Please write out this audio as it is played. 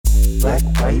black,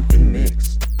 white, and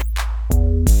mixed.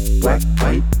 Black,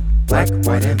 white,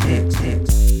 and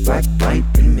mixed. Black, white,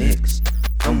 and mixed.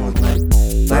 Come on, black,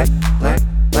 and black,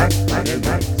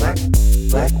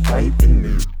 white, and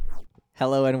mixed.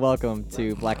 Hello and welcome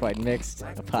to Black, White, and Mixed, a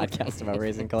podcast about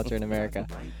race and culture in America.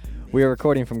 We are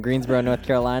recording from Greensboro, North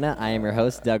Carolina. I am your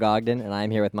host, Doug Ogden, and I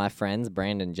am here with my friends,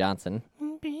 Brandon Johnson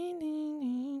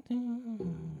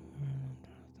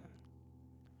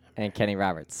and Kenny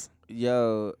Roberts.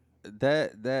 Yo,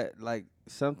 that like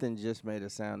something just made a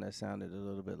sound that sounded a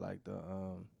little bit like the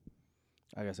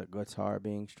I guess a guitar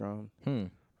being strummed. That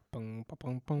might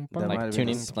have been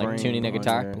the Like spring tuning a on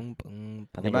guitar. there. I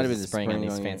think might it have was been the spring on spring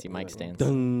these on fancy your- mic stands.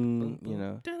 Dun, you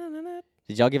know.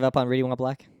 Did y'all give up on reading While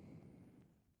Black?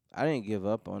 I didn't give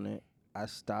up on it. I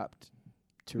stopped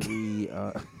to read.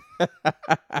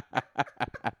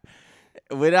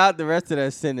 Without the rest of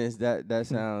that sentence, that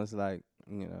sounds like,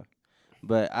 you know.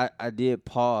 But I did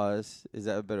pause. Is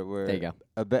that a better word? There you go.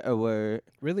 A better word.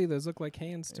 Really, those look like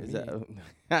hands to Is me.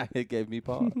 that it gave me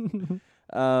pause.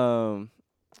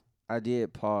 I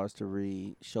did pause to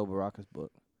read Sho Baraka's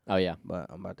book, Oh, yeah. but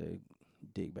I'm about to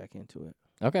dig back into it.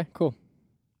 Okay, cool.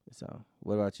 So,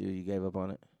 what about you? You gave up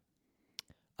on it?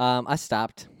 I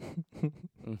stopped. I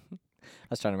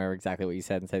was trying to remember exactly what you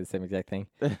said and say the same exact thing.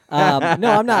 No,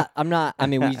 I'm not. I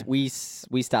mean, we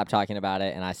stopped talking about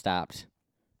it, and I stopped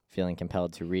feeling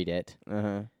compelled to read it.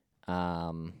 Uh-huh.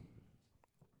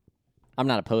 I'm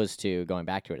not opposed to going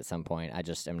back to it at some point. I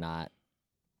just am not.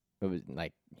 It was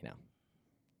like,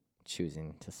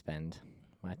 choosing to spend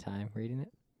my time reading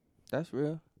it. That's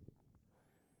real.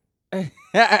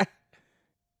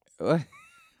 What?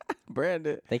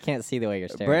 Brandon. They can't see the way you're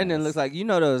staring. Brandon at us. looks like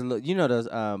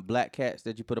those black cats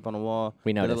that you put up on the wall.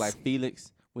 We know That look this. like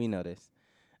Felix. We know this.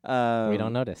 We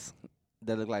don't notice.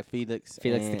 That look like Felix.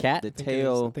 Felix the and cat? The I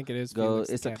tail think it is. goes. Felix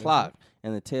the It's a cat, isn't clock, it?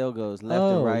 and the tail goes left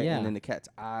Oh, and right, yeah. and then the cat's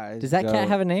eyes. Does that go cat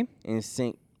have a name? in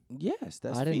sync? Yes,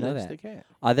 that's I didn't know Felix that. the cat.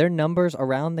 Are there numbers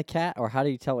around the cat, or how do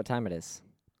you tell what time it is?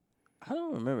 I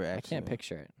don't remember actually. I can't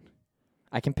picture it.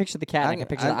 I can picture the cat. I can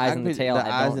picture the eyes and the picture tail. The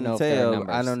I eyes don't and know the if there are tail.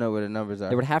 numbers. I don't know where the numbers are.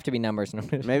 There would have to be numbers in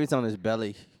order to Maybe it's on his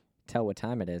belly. tell what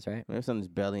time it is, right? Maybe it's on his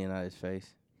belly and not his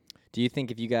face. Do you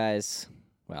think if you guys,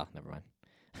 well, never mind.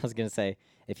 I was gonna say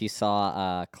if you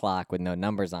saw a clock with no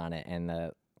numbers on it and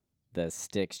the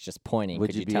sticks just pointing, Would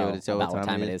could you you be tell able to tell about what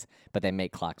time it is? But they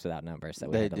make clocks without numbers, so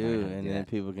we They had to learn do, how to and do then that.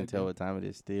 people can They tell do. what time it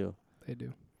is still. They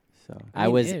do. So. I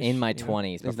mean, was ish, in my you know.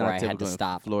 20s It's before not I had to typical in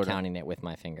stop Florida. counting it with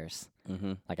my fingers.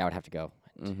 Mm-hmm. Like I would have to go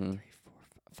 1, 2, Mm-hmm. 3, 4,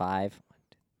 5,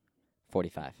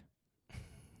 45.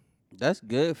 That's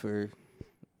good for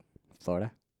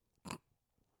Florida.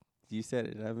 you said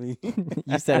it. I mean,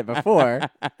 You said it before,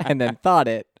 and then thought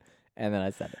it, and then I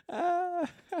said it.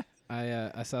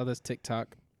 I saw this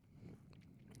TikTok.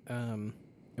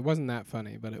 It wasn't that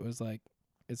funny, but it was like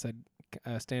it's a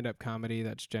stand-up comedy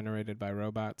that's generated by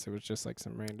robots. It was just like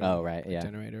some random Oh, right, yeah.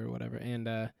 generator or whatever, and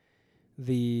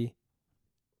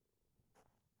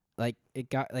it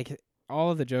got like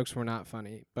all of the jokes were not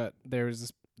funny, but there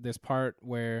was this part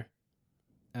where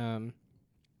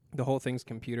the whole thing's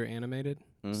computer animated.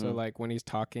 So like when he's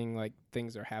talking, like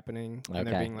things are happening and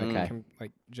they're Okay, being like okay.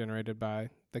 like generated by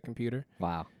the computer,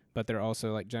 Wow. but they're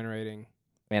also like generating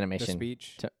the Animation.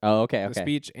 speech, Oh, okay, the okay.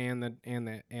 speech and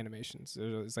the animations.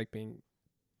 So it's like being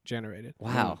generated.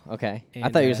 Wow, okay. I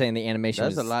And, thought you were saying the animation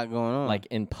that's was a lot going on. like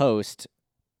in post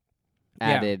Yeah.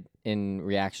 added in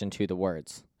reaction to the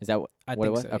words. Is that what I it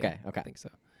think was? so, Okay, yeah. okay. I think so.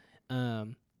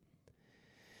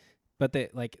 But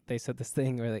they said this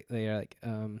thing where they're like,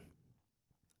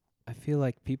 I feel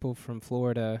like people from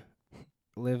Florida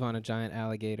live on a giant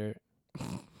alligator.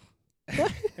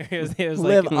 it was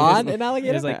Live like, on it an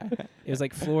alligator? was like it was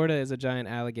like Florida is a giant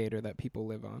alligator that people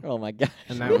live on. Oh my gosh.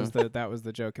 And that was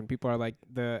the joke. And people are like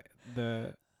the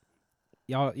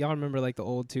y'all remember like the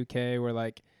old 2K where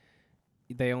like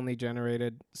they only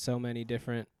generated so many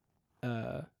different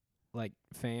like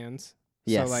fans.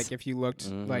 Yes. So like if you looked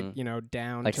like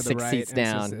down Like to the 6 right, seats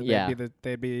and so down, yeah.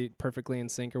 they'd be perfectly in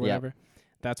sync or Yep. whatever.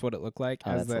 That's what it looked like Oh,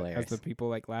 as that's the hilarious. people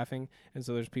like laughing, and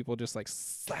so there's people just like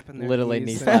slapping their Literally knee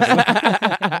knees.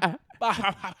 slapping.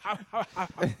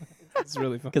 It's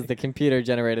really funny. Because the computer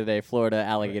generated a Florida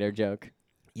alligator joke.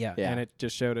 Yeah, Yeah. and it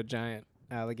just showed a giant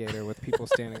alligator with people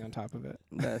standing on top of it.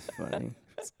 That's funny.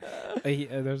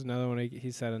 There's another one.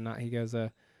 He said he goes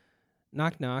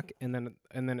knock knock, and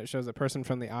then it shows a person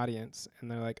from the audience, and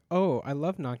they're like, oh, I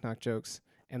love knock knock jokes,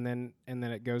 and then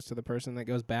it goes to the person that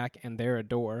goes back, and they're a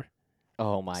door.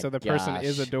 Oh my gosh. So the person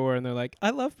is a door, and they're like, I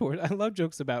love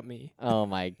jokes about me. Oh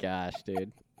my gosh,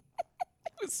 dude.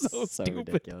 It was so stupid.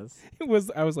 ridiculous.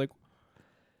 I was like,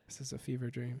 this is a fever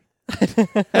dream.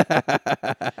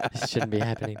 This shouldn't be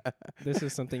happening. This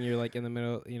is something you're like in the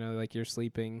middle, like you're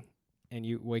sleeping and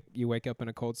you wake up in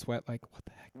a cold sweat like, what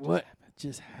the heck? What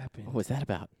just happened? What was that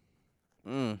about?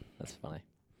 Mm. That's funny.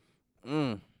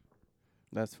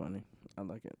 That's funny. I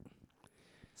like it.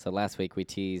 So last week we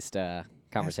teased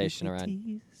conversation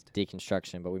around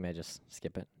deconstruction, but we may just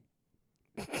skip it.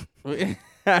 We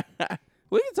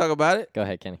can talk about it. Go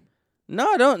ahead, Kenny.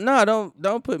 No,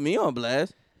 don't put me on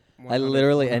blast. I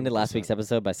literally ended last week's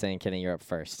episode by saying, Kenny, you're up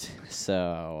first.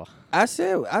 So I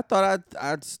thought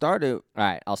I'd started. All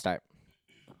right, I'll start.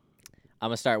 I'm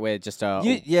going to start with just a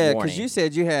because warning. you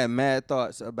said you had mad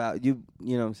thoughts about you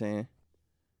know what I'm saying?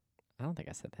 I don't think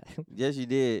I said that. Yes, you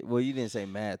did. Well, you didn't say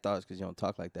mad thoughts because you don't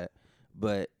talk like that.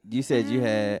 But you said you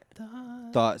had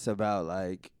thoughts about,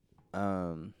 like,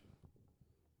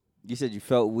 you said you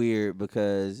felt weird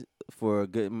because for a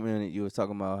good minute you was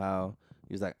talking about how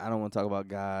you was like, I don't want to talk about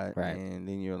God. Right. And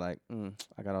then you're like,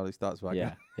 I got all these thoughts about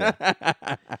Yeah. God.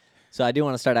 Yeah. So I do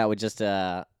want to start out with just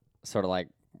a sort of like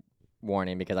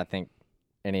warning, because I think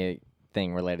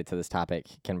anything related to this topic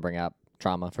can bring up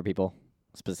trauma for people,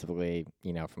 specifically,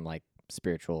 from like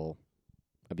spiritual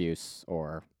abuse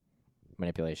or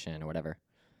manipulation or whatever.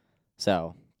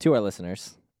 So to our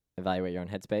listeners, evaluate your own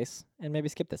headspace and maybe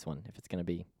skip this one if it's going to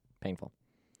be painful.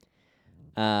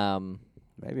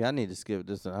 Maybe I need to skip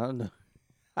this one. I don't know.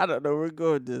 I don't know where we're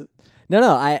going with this.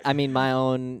 No. I mean, my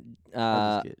own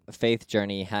I'll just faith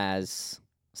journey has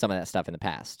some of that stuff in the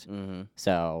past. Mm-hmm.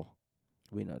 So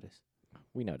We know this.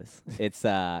 we notice it's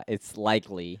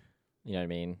likely, you know what I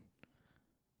mean,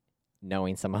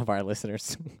 knowing some of our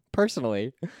listeners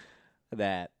personally,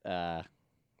 that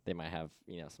they might have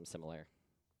some similar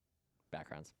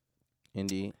backgrounds.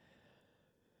 Indeed.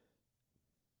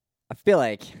 I feel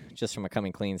like, just from a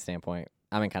coming clean standpoint,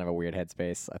 I'm in kind of a weird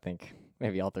headspace. I think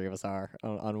maybe all three of us are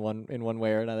in one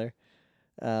way or another.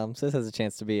 So this has a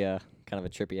chance to be a kind of a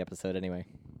trippy episode anyway.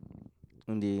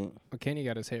 Indeed. Well, Kenny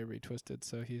got his hair retwisted,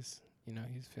 so he's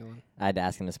feeling. I had to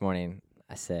ask him this morning.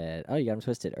 I said, "Oh, you got him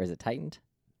twisted, or is it tightened?"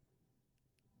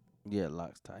 Yeah,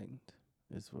 locks tightened.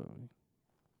 Is what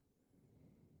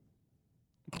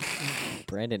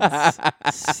Brandon is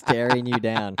staring you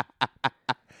down.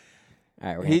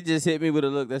 All right, he just hit me with a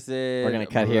look that said, We're gonna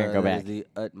cut here and go back. The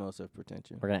utmost of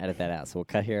pretension. We're gonna edit that out, so we'll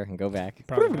cut here and go back.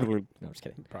 Probably not. No, I'm just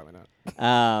kidding. Probably not.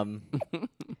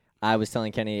 I was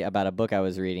telling Kenny about a book I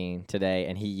was reading today,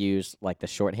 and he used like the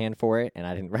shorthand for it, and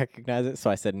I didn't recognize it,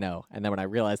 so I said no. And then when I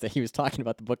realized that he was talking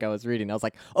about the book I was reading, I was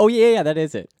like, "Oh yeah, that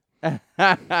is it." It's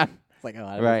like, oh,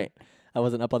 I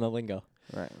wasn't up on the lingo.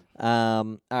 Right.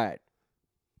 All right.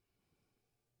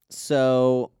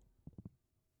 So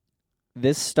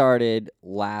this started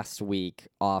last week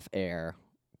off air,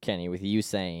 Kenny, with you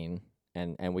saying,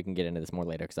 and we can get into this more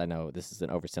later because I know this is an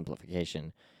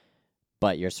oversimplification,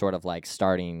 but your sort of like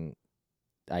starting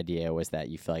idea was that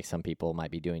you feel like some people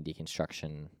might be doing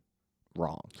deconstruction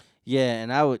wrong. Yeah,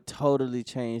 and I would totally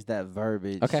change that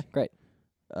verbiage. Okay, great.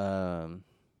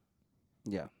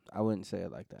 Yeah, I wouldn't say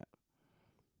it like that.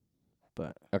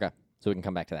 But okay, so we can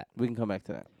come back to that. We can come back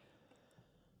to that.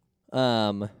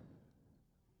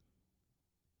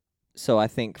 So I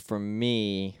think for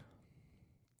me,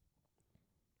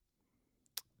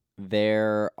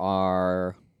 there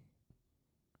are,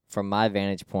 from my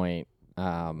vantage point,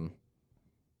 some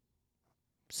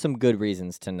good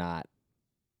reasons to not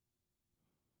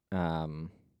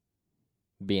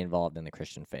be involved in the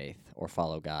Christian faith or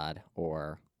follow God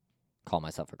or call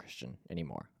myself a Christian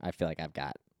anymore. I feel like I've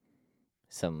got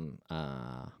some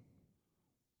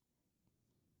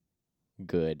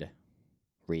good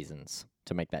reasons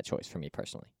to make that choice for me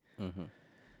personally. Mm-hmm.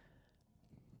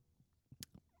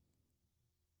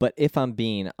 But if I'm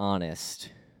being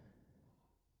honest,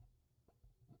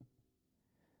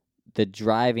 the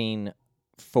driving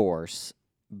force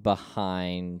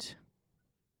behind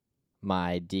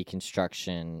my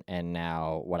deconstruction and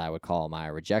now what I would call my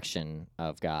rejection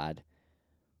of God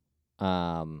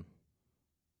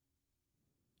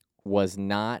was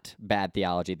not bad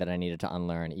theology that I needed to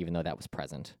unlearn, even though that was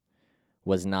present.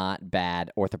 Was not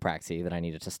bad orthopraxy that I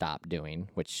needed to stop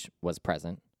doing, which was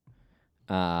present.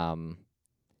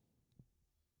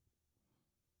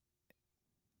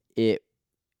 It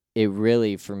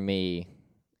really, for me,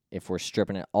 if we're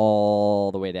stripping it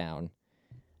all the way down,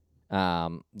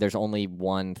 there's only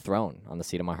one throne on the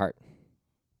seat of my heart,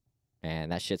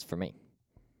 and that shit's for me.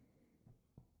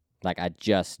 Like, I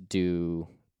just do.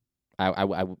 I'm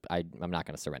not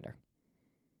going to surrender.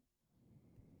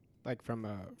 Like from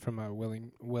a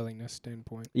willingness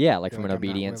standpoint. Yeah, like from like an I'm not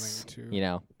obedience, willing to- you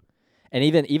know. And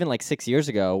even like 6 years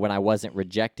ago when I wasn't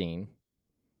rejecting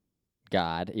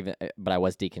God, but I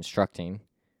was deconstructing.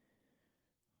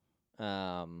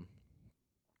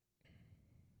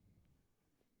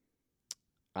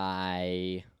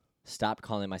 I stopped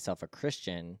calling myself a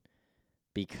Christian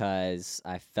because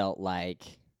I felt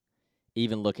like,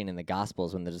 even looking in the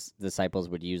Gospels, when the disciples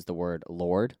would use the word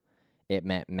Lord, it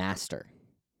meant master.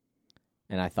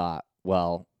 And I thought,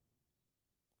 well,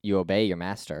 you obey your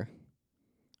master.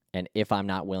 And if I'm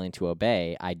not willing to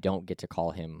obey, I don't get to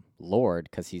call him Lord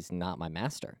because he's not my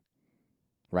master.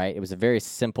 Right? It was a very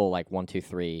simple, like 1, 2,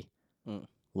 3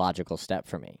 logical step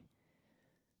for me.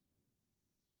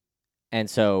 And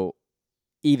so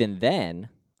even then,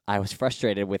 I was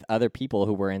frustrated with other people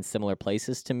who were in similar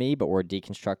places to me but were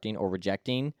deconstructing or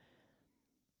rejecting.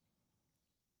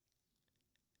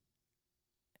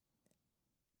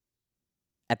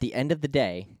 At the end of the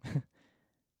day,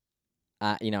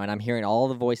 and I'm hearing all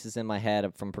the voices in my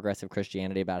head from progressive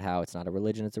Christianity about how it's not a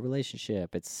religion, it's a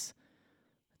relationship. It's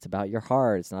about your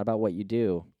heart. It's not about what you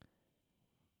do.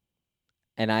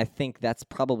 And I think that's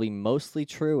probably mostly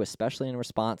true, especially in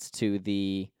response to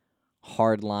the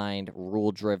hard-lined,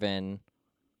 rule-driven,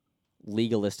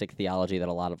 legalistic theology that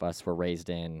a lot of us were raised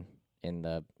in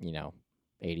the, 80s,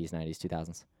 90s,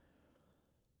 2000s.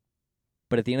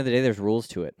 But at the end of the day, there's rules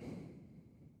to it.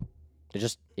 There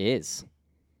just is.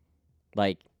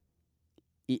 Like,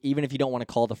 even if you don't want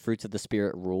to call the fruits of the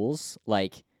Spirit rules,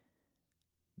 like,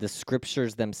 the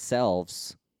scriptures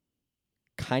themselves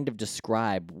kind of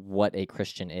describe what a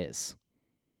Christian is.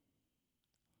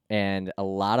 And a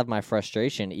lot of my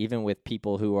frustration, even with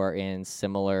people who are in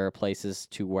similar places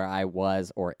to where I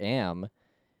was or am,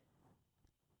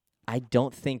 I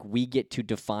don't think we get to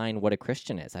define what a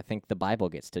Christian is. I think the Bible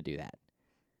gets to do that.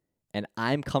 And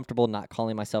I'm comfortable not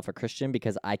calling myself a Christian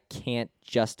because I can't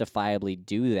justifiably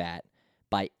do that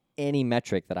by any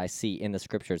metric that I see in the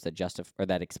scriptures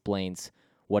that explains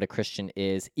what a Christian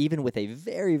is, even with a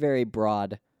very, very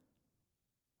broad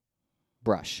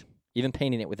brush, even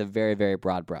painting it with a very, very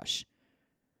broad brush.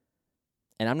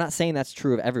 And I'm not saying that's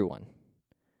true of everyone.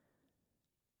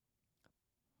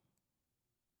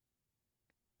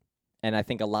 And I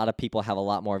think a lot of people have a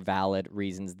lot more valid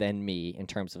reasons than me in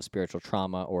terms of spiritual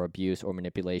trauma or abuse or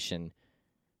manipulation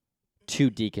to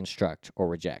deconstruct or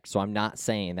reject. So I'm not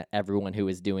saying that everyone who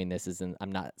is doing this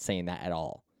I'm not saying that at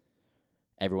all.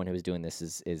 Everyone who is doing this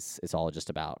is all just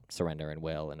about surrender and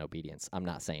will and obedience. I'm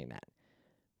not saying that.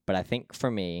 But I think for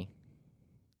me,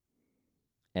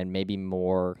 and maybe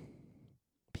more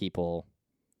people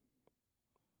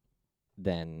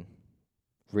than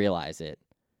realize it,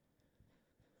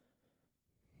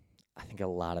 I think a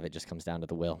lot of it just comes down to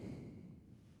the will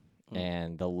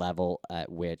and the level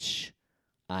at which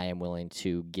I am willing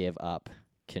to give up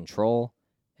control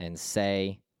and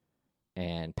say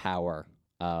and power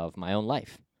of my own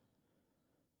life.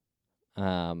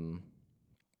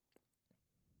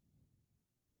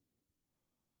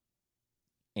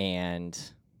 And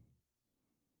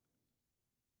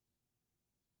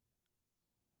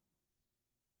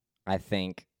I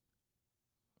think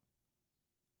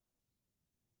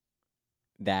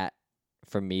that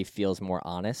for me feels more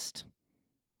honest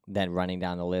than running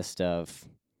down the list of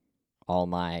all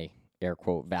my air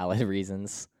quote valid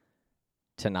reasons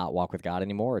to not walk with God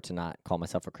anymore or to not call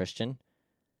myself a Christian.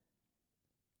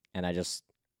 And I just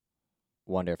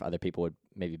wonder if other people would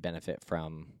maybe benefit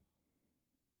from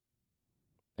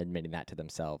admitting that to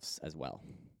themselves as well.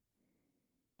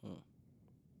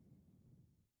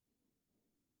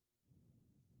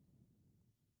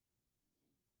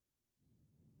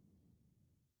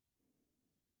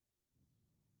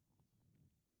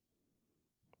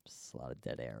 Just a lot of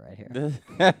dead air right here.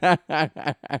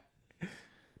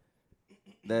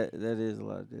 That is a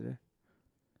lot of dead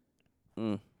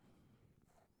air.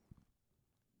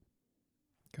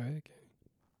 Go ahead.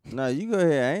 No, you go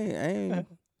ahead. I ain't.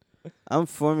 I'm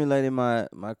formulating my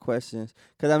questions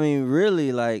because I mean,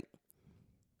 really, like,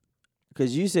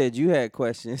 because you said you had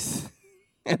questions,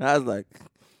 and I was like,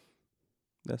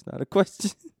 "That's not a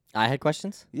question." I had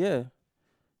questions? Yeah,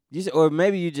 you said, or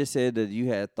maybe you just said that you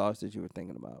had thoughts that you were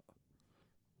thinking about.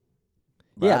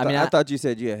 But Yeah, I thought you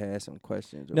said you had some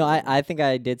questions. No, I think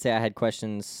I did say I had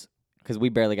questions because we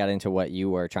barely got into what you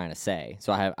were trying to say.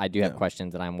 So I do have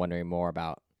questions, and I'm wondering more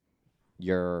about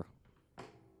your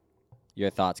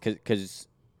thoughts because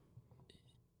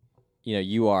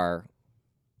you are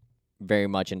very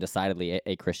much and decidedly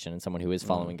a Christian and someone who is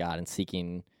following God and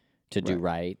seeking to do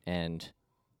right and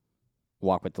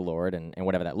walk with the Lord and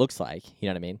whatever that looks like. You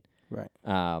know what I mean? Right.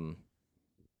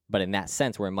 But in that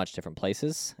sense, we're in much different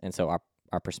places, and so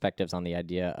our perspectives on the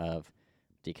idea of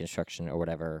deconstruction or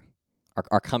whatever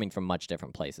are coming from much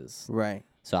different places. Right.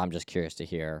 So I'm just curious to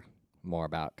hear more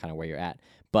about kind of where you're at.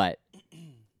 But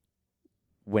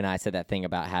when I said that thing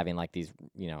about having like these,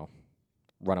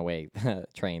 runaway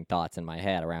train thoughts in my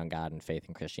head around God and faith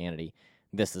and Christianity,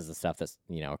 this is the stuff that's,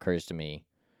 occurs to me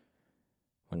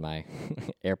when my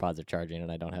AirPods are charging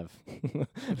and I don't have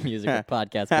music or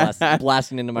podcast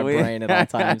blasting into my brain at all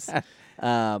times.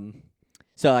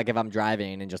 So, like, if I'm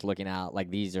driving and just looking out,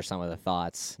 like, these are some of the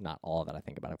thoughts, not all that I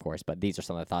think about, of course, but these are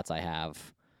some of the thoughts I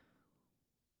have.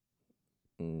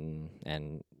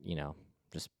 And,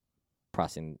 just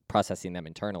processing them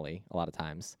internally a lot of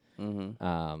times.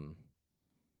 Mm-hmm.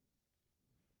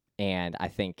 And I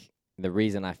think the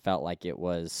reason I felt like it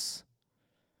was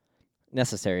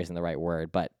necessary isn't the right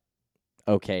word, but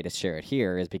okay to share it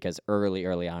here is because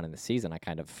early on in the season, I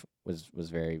kind of was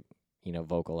very,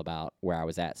 vocal about where I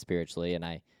was at spiritually. And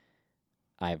I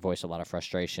voiced a lot of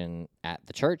frustration at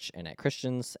the church and at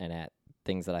Christians and at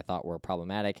things that I thought were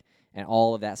problematic. And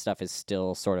all of that stuff is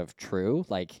still sort of true.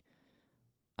 Like,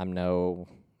 I'm no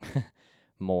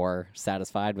more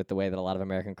satisfied with the way that a lot of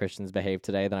American Christians behave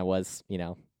today than I was,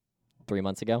 3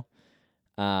 months ago.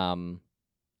 But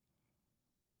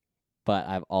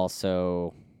I've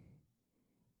also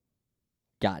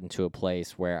gotten to a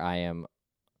place where I am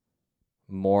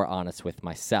more honest with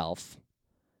myself.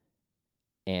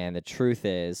 And the truth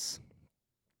is,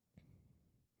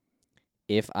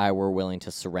 if I were willing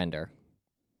to surrender,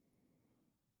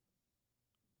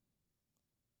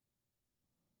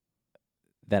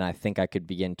 then I think I could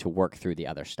begin to work through the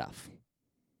other stuff.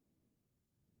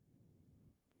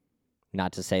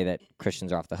 Not to say that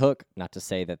Christians are off the hook, not to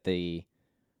say that the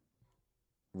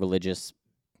religious,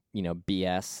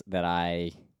 BS that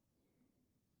I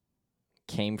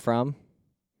came from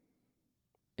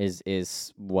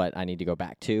is what I need to go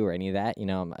back to or any of that.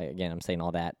 I'm saying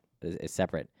all that is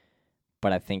separate.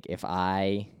 But I think if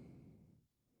I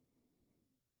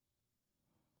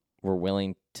were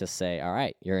willing to say, all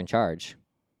right, you're in charge,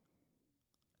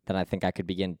 then I think I could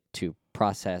begin to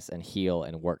process and heal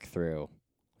and work through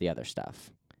the other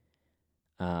stuff.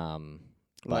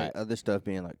 Like other stuff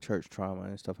being like church trauma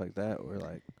and stuff like that, or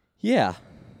like yeah,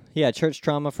 church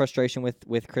trauma, frustration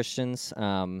with Christians,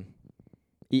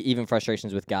 even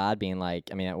frustrations with God, being like,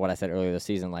 I mean, what I said earlier this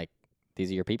season, like, these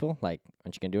are your people, like,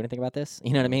 aren't you gonna do anything about this?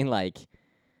 You know what I mean? Like,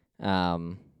 a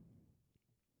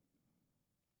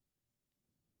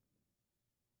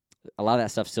lot of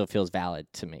that stuff still feels valid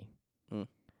to me.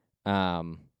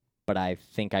 But I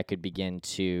think I could begin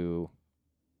to.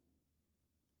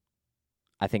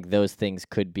 I think those things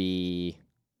could be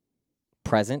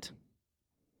present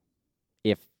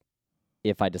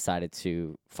if I decided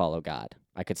to follow God.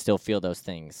 I could still feel those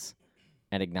things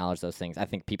and acknowledge those things. I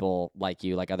think people like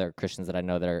you, like other Christians that I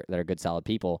know that are good, solid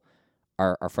people,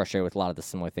 are frustrated with a lot of the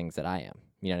similar things that I am.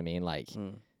 You know what I mean? Like,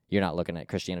 you're not looking at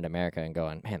Christianity America and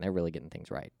going, man, they're really getting things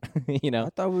right. I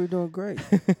thought we were doing great.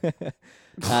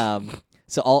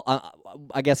 So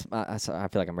I guess I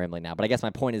feel like I'm rambling now, but I guess my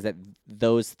point is that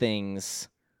those things,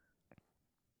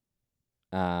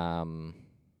 I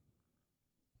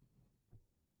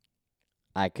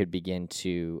could begin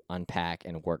to unpack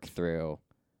and work through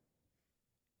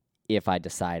if I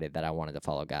decided that I wanted to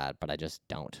follow God, but I just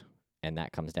don't. And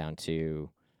that comes down to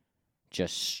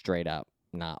just straight up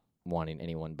not wanting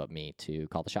anyone but me to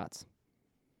call the shots.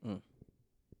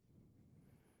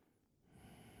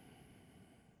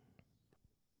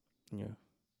 Yeah,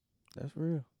 that's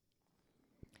real.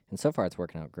 And so far, it's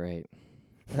working out great.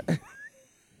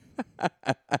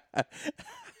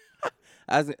 That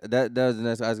was the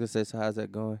next. I was gonna say. So how's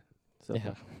that going? So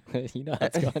Yeah, you know how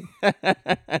it's going.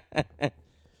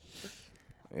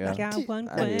 Yeah, I got one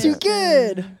I hear question. that.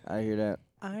 good. I hear that.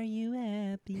 Are you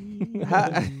happy?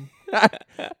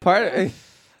 Part of,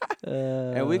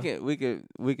 and we can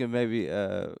maybe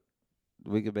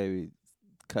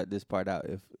cut this part out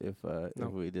if No.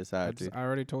 we decide to. I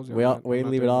already told you. We I'm not leave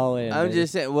it doing all in. I'm baby.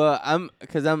 just saying. Well, I'm.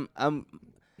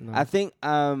 No. I think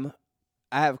I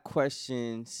have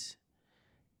questions,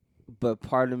 but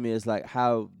part of me is like,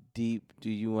 how deep do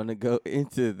you want to go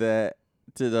into that?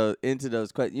 Into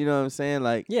those questions, you know what I'm saying?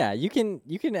 Like, Yeah, you can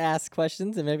ask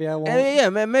questions and maybe I won't. and yeah,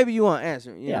 man, maybe you won't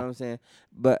answer. You Yeah. know what I'm saying?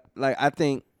 But like, I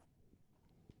think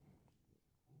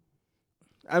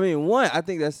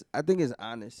it's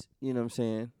honest. You know what I'm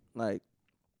saying? Like,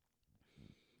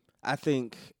 I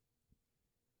think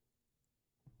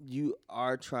you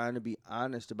are trying to be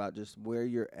honest about just where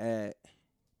you're at,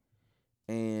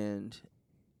 and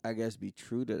I guess be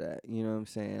true to that. You know what I'm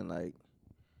saying? Like,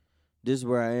 this is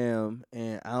where I am,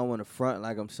 and I don't want to front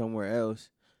like I'm somewhere else.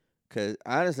 Because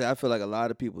honestly, I feel like a lot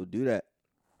of people do that,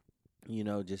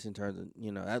 just in terms of,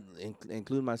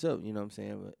 including myself, you know what I'm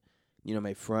saying? But,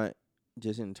 may front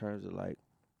just in terms of like,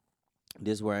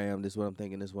 this is where I am, this is what I'm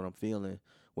thinking, this is what I'm feeling.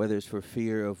 Whether it's for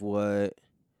fear of what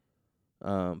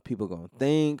people gonna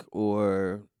think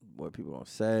or what people gonna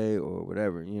say or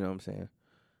whatever, you know what I'm saying?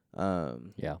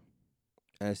 Yeah.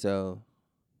 And so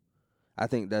I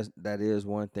think that is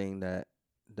one thing that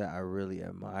I really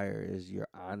admire is your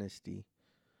honesty,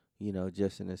 you know,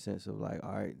 just in the sense of like,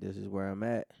 all right, this is where I'm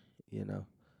at, you know.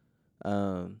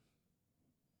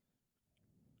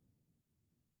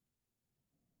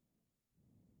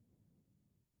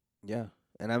 Yeah.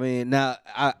 And I mean, now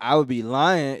I would be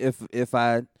lying if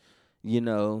I, you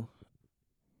know,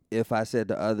 if I said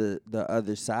the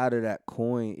other side of that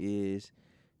coin is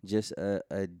just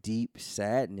a deep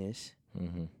sadness,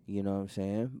 Mm-hmm. you know what I'm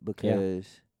saying?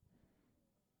 Because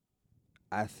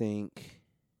I think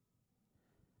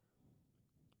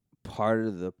part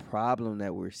of the problem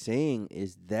that we're seeing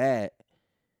is that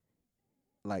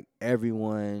like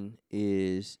everyone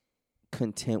is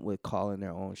content with calling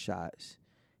their own shots.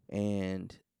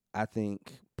 And I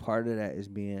think part of that is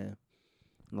being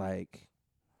like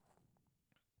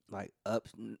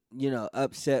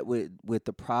upset with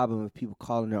the problem of people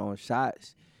calling their own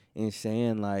shots and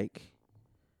saying like,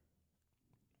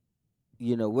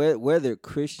 you know, whether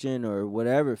Christian or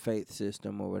whatever faith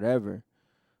system or whatever,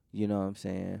 you know what I'm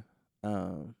saying?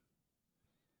 And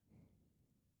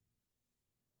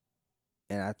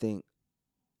I think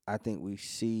we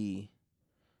see.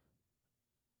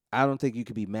 I don't think you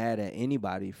could be mad at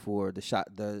anybody for the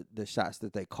shots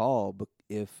that they call, but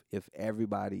if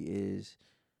everybody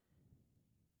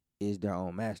is their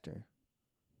own master,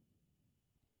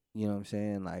 you know what I'm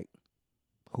saying? Like,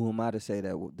 who am I to say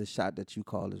that the shot that you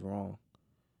call is wrong?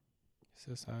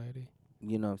 Society.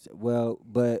 You know what I'm saying? Well,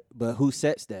 but who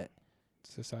sets that?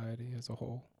 Society as a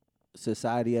whole.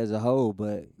 Society as a whole.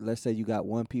 But let's say you got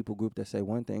one people group that say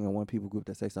one thing and one people group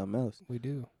that say something else. We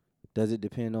do. Does it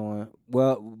depend on?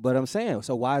 Well, but I'm saying,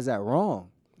 so why is that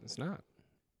wrong? It's not.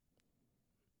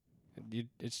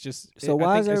 It's just. So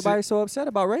why is everybody so upset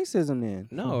about racism then?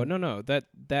 No.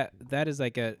 That is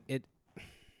like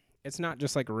it's not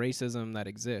just like racism that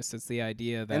exists. It's the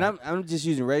idea that. And I'm just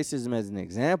using racism as an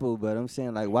example, but I'm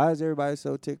saying like, why is everybody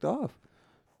so ticked off?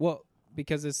 Well,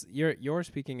 because it's you're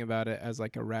speaking about it as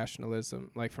like a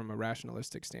rationalism, like from a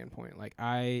rationalistic standpoint. Like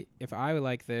if I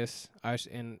like this, I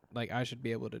should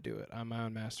be able to do it. I'm my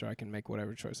own master. I can make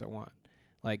whatever choice I want.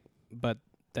 Like, but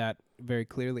that very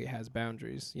clearly has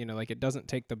boundaries. You know, like it doesn't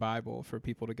take the Bible for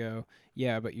people to go,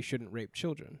 yeah, but you shouldn't rape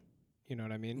children. You know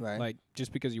what I mean? Right. Like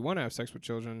just because you want to have sex with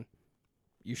children,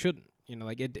 you shouldn't. You know,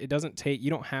 like it doesn't take. You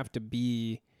don't have to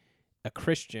be a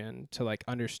Christian to like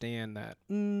understand that.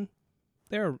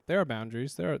 There are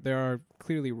boundaries. There are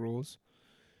clearly rules.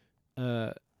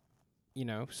 You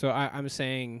know, so I'm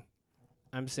saying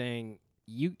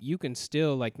you can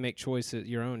still like make choices,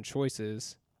 your own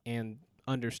choices, and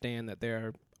understand that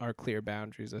there are clear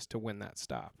boundaries as to when that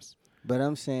stops. But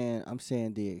I'm saying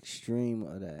the extreme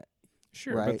of that.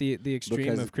 Sure, right? But the extreme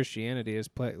Because of Christianity is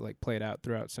played out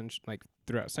throughout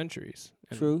centuries.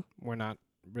 And true. We're not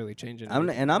really changing. I'm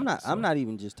so. not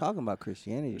even just talking about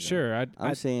Christianity. Sure,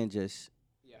 I'm saying just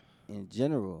in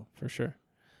general. For sure.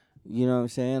 You know what I'm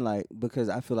saying? Like, because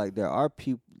I feel like there are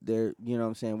people there, you know what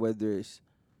I'm saying, whether it's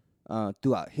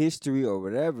throughout history or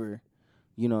whatever,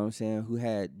 you know what I'm saying, who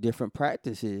had different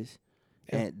practices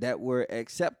and that were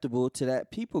acceptable to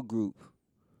that people group.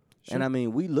 Sure. And I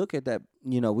mean, we look at that,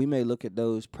 you know, we may look at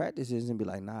those practices and be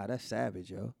like, nah, that's savage,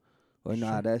 yo. Or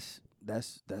nah, that's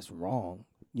wrong.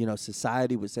 You know,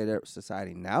 society would say that,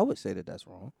 society now would say that that's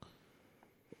wrong.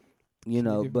 You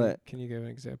know, but can you give an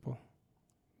example?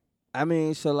 I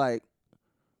mean, so like,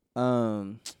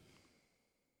 so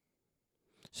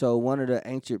one of the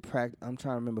ancient I'm trying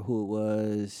to remember who it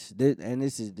was.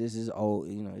 This is old.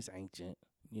 You know, it's ancient.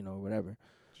 You know, whatever.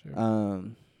 Sure.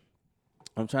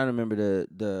 I'm trying to remember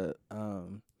the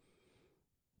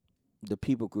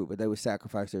people group, but they would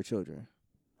sacrifice their children.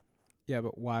 Yeah,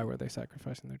 but why were they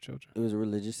sacrificing their children? It was a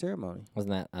religious ceremony.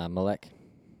 Wasn't that Molech?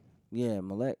 Yeah,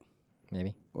 Molech.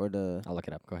 Maybe. Or I'll look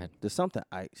it up. Go ahead. The something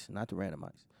ice, not the random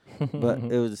ice. But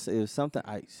it was something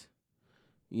ice.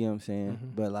 You know what I'm saying?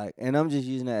 Mm-hmm. But like, and I'm just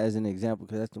using that as an example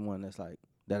because that's the one that's like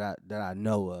that I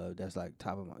know of. That's like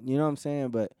top of my. You know what I'm saying?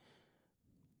 But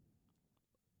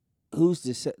who's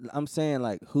to say? I'm saying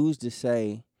like, who's to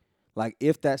say? Like,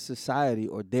 if that society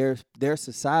or their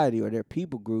society or their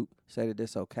people group say that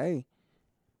it's okay.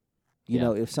 You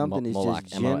know, if something is Moloch,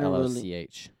 just generally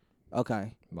M-O-L-O-C-H.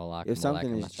 Okay. Moloch. If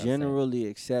something Molech, is generally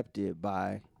accepted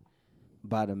by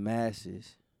the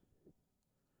masses,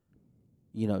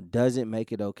 you know, does it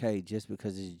make it okay just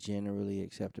because it's generally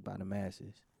accepted by the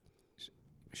masses?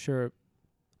 Sure.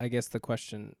 I guess the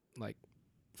question, like,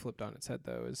 flipped on its head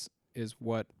though, is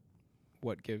what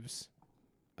gives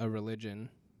a religion,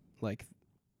 like,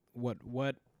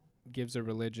 what gives a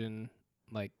religion,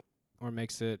 like, or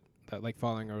makes it that, like,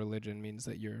 following a religion means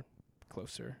that you're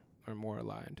closer or more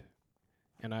aligned.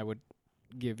 And I would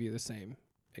give you the same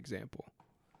example,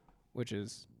 which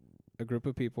is a group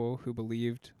of people who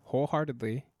believed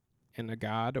wholeheartedly in a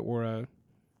god or a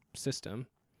system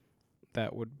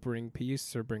that would bring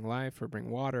peace or bring life or bring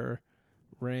water,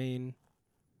 rain,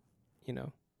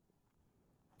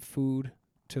 food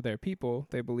to their people.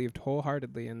 They believed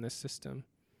wholeheartedly in this system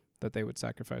that they would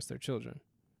sacrifice their children.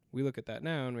 We look at that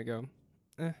now and we go,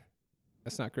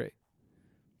 that's not great.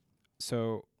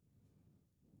 So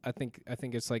I think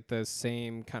it's like the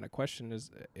same kind of question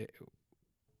as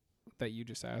that you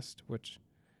just asked, which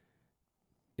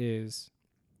is,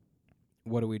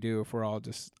 what do we do if we're all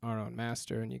just our own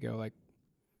master? And you go, like,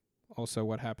 also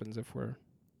what happens if we're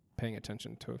paying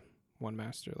attention to one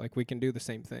master? Like, we can do the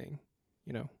same thing,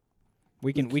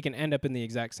 we can end up in the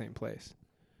exact same place,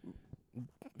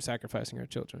 sacrificing our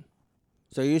children.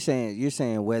 So you're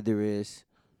saying whether it's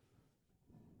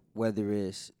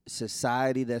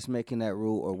society that's making that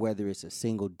rule or whether it's a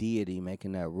single deity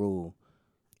making that rule,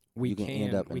 we can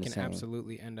end up in we the can same.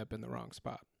 absolutely end up in the wrong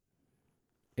spot.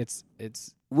 It's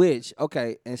which,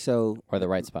 okay, and so Or the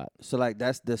right spot. so like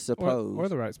that's the suppose or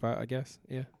the right spot, I guess.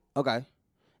 Yeah. okay.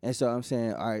 And so I'm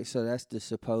saying, all right, so that's the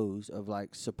suppose of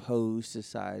like supposed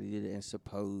society and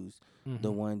suppose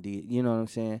the one deity, you know what I'm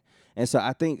saying? And so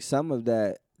I think some of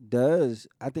that does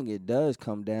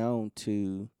come down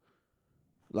to,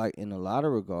 like, in a lot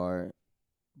of regard,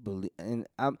 and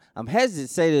I'm hesitant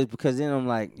to say this because then I'm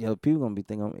like, people gonna be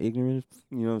thinking I'm ignorant.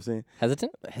 You know what I'm saying?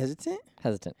 Hesitant?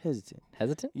 Hesitant.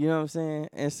 You know what I'm saying?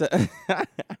 And so,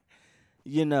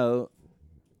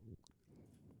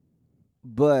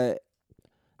 but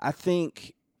I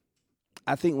think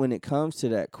when it comes to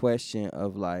that question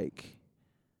of like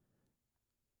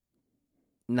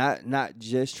not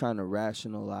just trying to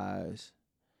rationalize,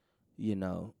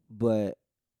 but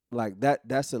like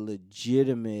that's a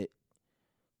legitimate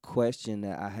question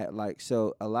that I had. Like,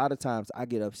 so a lot of times I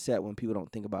get upset when people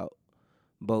don't think about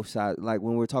both sides. Like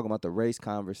when we're talking about the race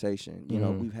conversation,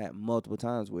 we've had multiple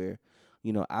times where,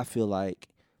 I feel like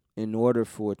in order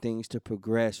for things to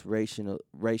progress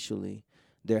racially,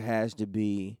 there has to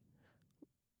be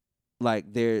like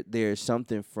there's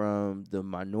something from the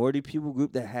minority people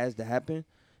group that has to happen,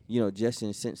 just in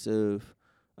the sense of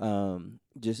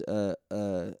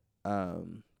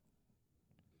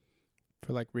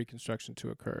for like reconstruction to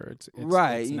occur. It's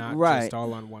right, it's not right. just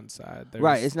all on one side.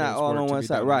 Right, it's not all work on to one be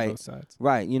side. done Right, on both sides.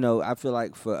 Right. I feel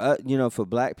like for for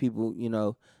Black people,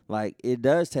 like it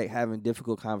does take having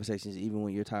difficult conversations even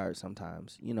when you're tired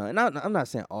sometimes. And I'm not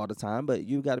saying all the time, but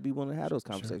you got to be willing to have those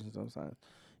conversations sometimes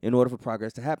in order for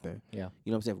progress to happen. Yeah.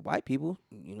 You know what I'm saying? For white people,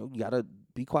 you got to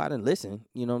be quiet and listen.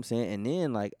 You know what I'm saying? And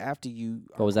then like after you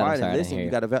are quiet and listen,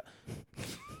 you got to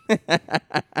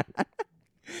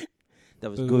That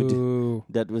was good. Ooh.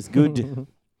 That was good.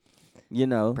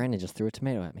 Brandon just threw a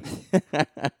tomato at me.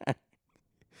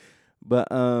 But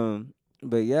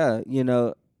yeah,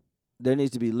 there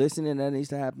needs to be listening that needs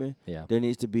to happen. Yeah. There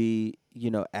needs to be,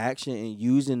 action and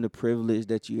using the privilege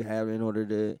that you have in order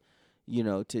to,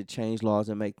 to change laws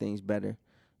and make things better,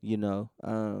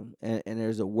 and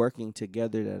there's a working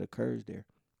together that occurs there,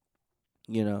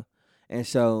 and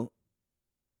so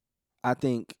I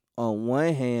think on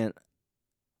one hand,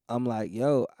 I'm like,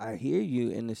 yo, I hear you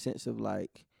in the sense of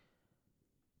like,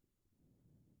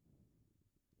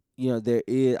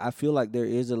 I feel like there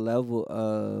is a level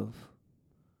of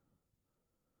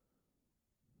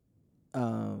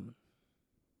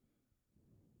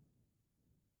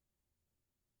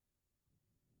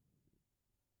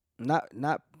not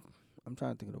I'm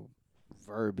trying to think of the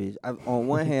verbiage. On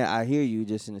one hand, I hear you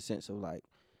just in the sense of like,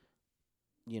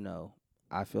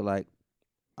 I feel like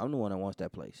I'm the one that wants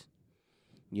that place,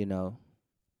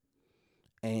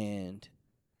 and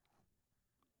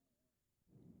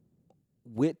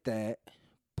with that,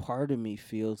 part of me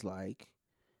feels like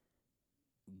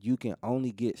you can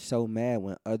only get so mad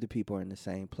when other people are in the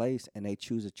same place and they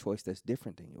choose a choice that's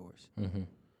different than yours. Mm-hmm.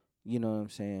 You know what I'm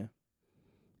saying?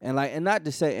 And like, and not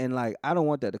to say, and like, I don't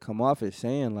want that to come off as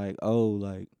saying like, oh,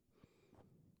 like,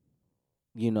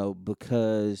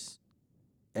 because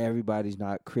everybody's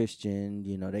not Christian,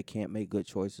 they can't make good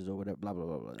choices or whatever, blah, blah,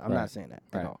 blah, blah. I'm not saying that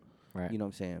at all. Right. You know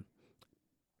what I'm saying?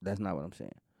 That's not what I'm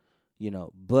saying.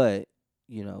 But,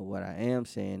 what I am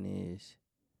saying is,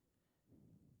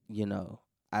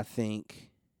 I think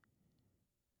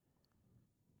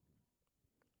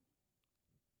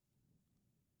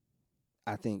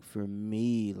I think for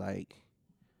me, like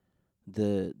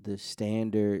the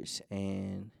standards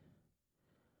and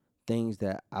things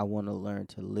that I want to learn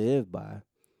to live by,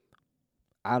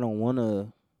 I don't want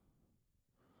to,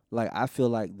 like, I feel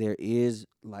like there is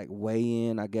like way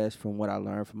in, I guess, from what I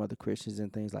learned from other Christians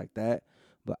and things like that.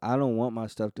 But I don't want my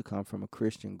stuff to come from a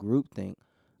Christian group think.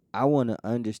 I want to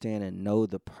understand and know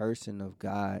the person of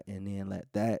God, and then let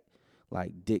that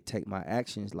like dictate my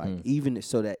actions. Like even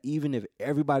so that even if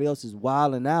everybody else is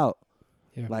wilding out,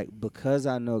 Yeah. like because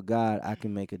I know God, I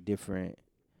can make a different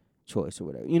choice or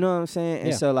whatever. You know what I'm saying? And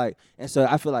Yeah. so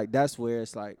I feel like that's where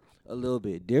it's like a little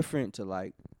bit different to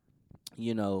like,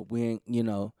 when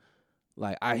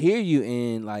like I hear you,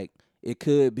 in like it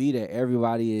could be that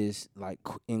everybody is like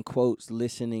in quotes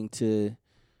listening to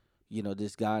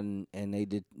this God, and they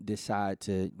decide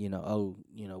to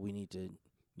we need to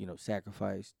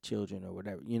sacrifice children or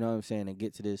whatever, you know what I'm saying, and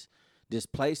get to this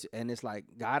place, and it's like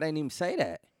God ain't even say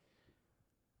that,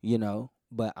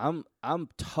 but I'm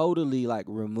totally like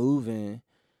removing,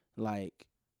 like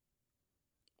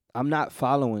I'm not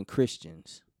following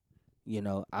Christians,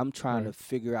 I'm trying to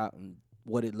figure out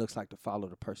what it looks like to follow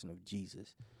the person of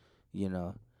Jesus,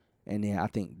 and then I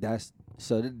think that's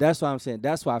why I'm saying,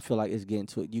 that's why I feel like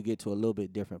you get to a little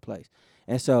bit different place.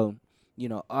 And so,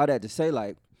 all that to say,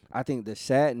 like, I think the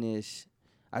sadness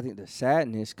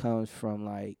comes from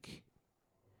like,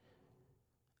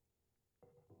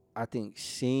 I think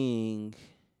seeing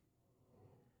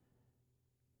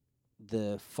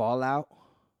the fallout,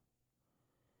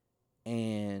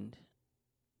 and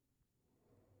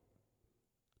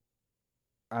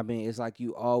I mean, it's like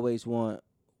you always want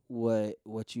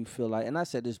what you feel like, and I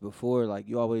said this before, like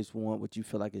you always want what you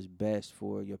feel like is best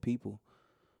for your people.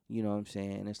 You know what I'm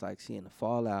saying? And it's like seeing the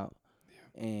fallout,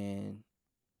 and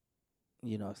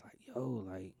it's like, yo,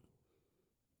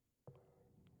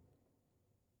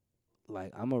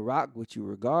 like I'm a rock with you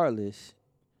regardless,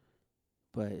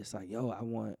 but it's like, yo, I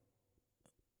want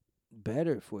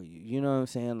better for you. You know what I'm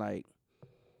saying? Like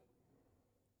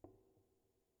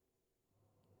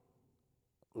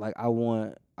I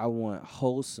want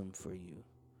wholesome for you,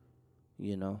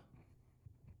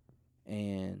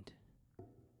 and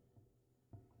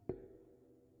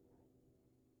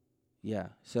yeah.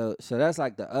 So that's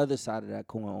like the other side of that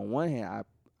coin. On one hand,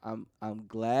 I'm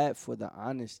glad for the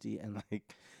honesty and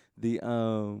like the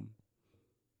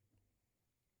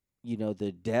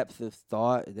the depth of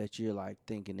thought that you're like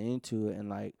thinking into it, and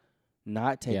like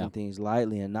not taking things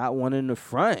lightly and not wanting to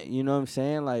front, you know what I'm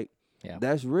saying? Like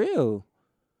that's real.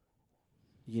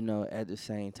 At the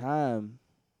same time,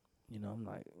 I'm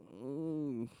like,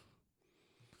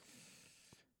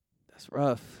 that's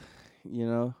rough,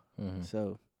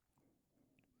 So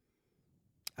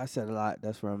I said a lot.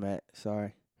 That's where I'm at.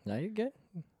 Sorry. No, you're good.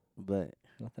 But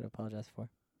nothing to apologize for.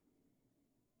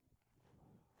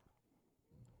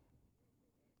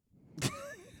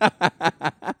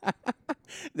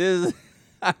 This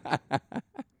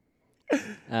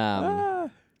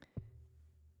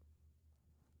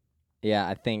yeah,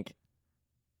 I think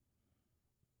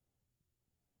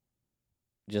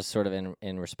just sort of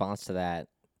in response to that,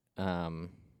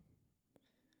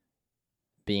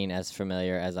 being as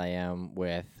familiar as I am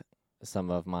with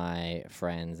some of my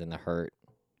friends and the hurt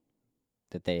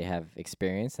that they have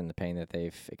experienced and the pain that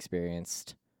they've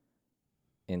experienced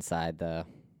inside the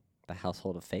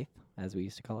household of faith, as we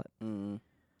used to call it. I'm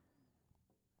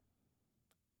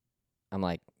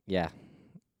like, yeah,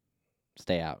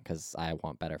 stay out because I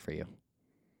want better for you.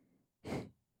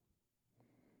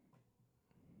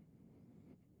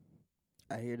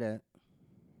 I hear that.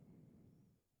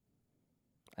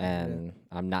 And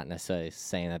I'm not necessarily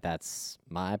saying that that's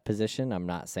my position. I'm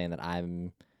not saying that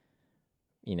I'm,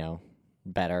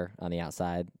 better on the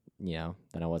outside, than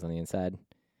I was on the inside.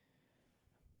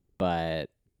 But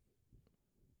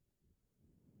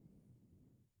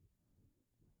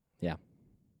yeah.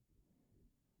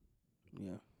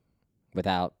 Yeah.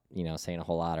 Without, saying a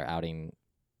whole lot or outing,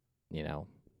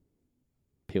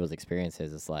 people's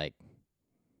experiences, it's like,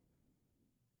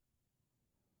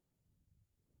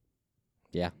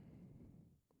 yeah.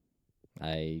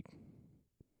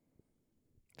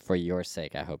 For your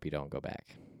sake, I hope you don't go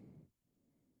back.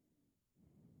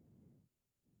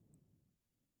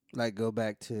 Like go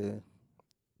back to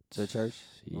the church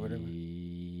or whatever?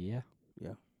 Yeah.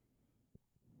 Yeah.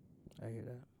 I hear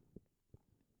that.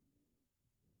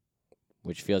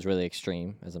 Which feels really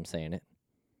extreme as I'm saying it.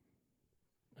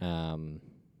 Yeah.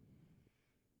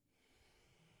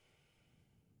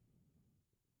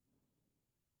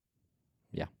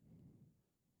 Yeah.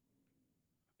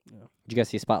 Did you guys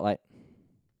see Spotlight?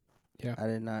 Yeah. I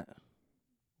did not.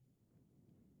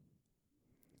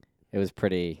 it was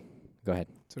pretty. Go ahead.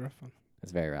 It's a rough one.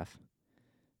 It's very rough.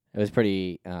 It was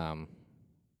pretty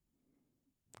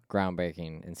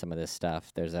groundbreaking in some of this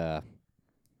stuff. There's an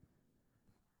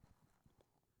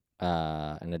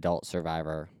adult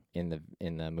survivor in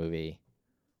the movie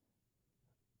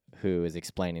who is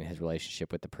explaining his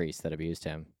relationship with the priest that abused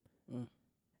him. Mm.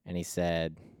 And he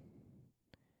said,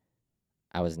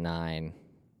 I was 9.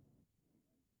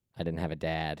 I didn't have a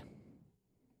dad.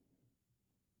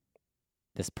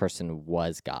 This person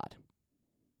was God.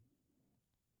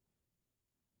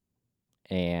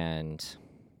 And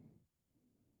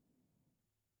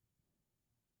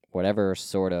whatever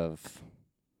sort of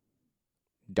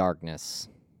darkness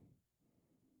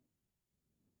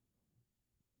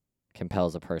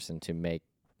compels a person to make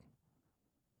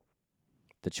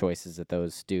the choices that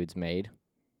those dudes made,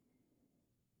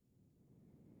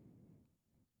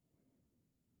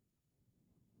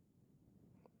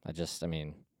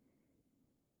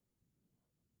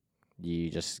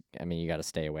 you got to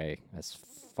stay away as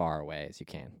far away as you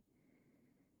can.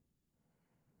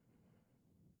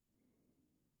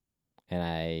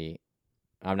 And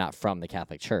I'm not from the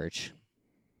Catholic Church,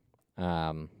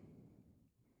 but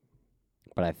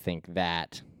I think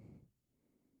that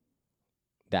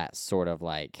sort of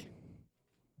like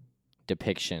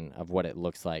depiction of what it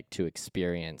looks like to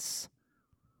experience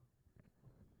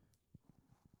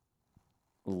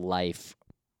life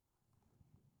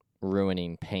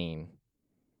ruining pain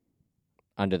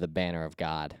under the banner of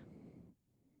God.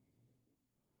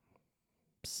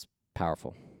 It's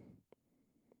powerful.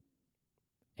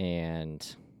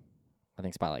 And I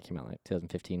think Spotlight came out like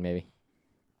 2015 maybe.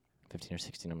 15 or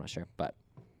 16, I'm not sure, but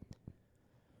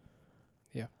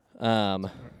yeah.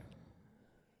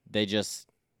 They just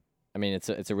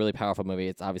it's a really powerful movie.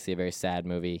 It's obviously a very sad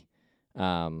movie.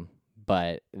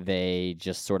 But they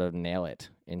just sort of nail it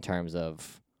in terms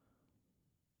of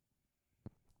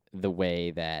the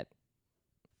way that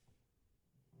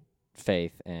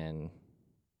faith and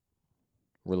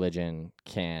religion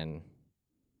can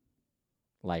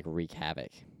like wreak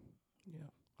havoc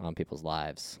on people's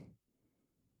lives.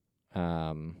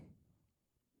 So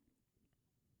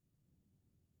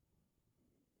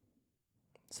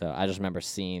I just remember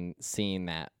seeing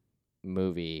that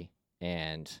movie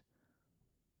and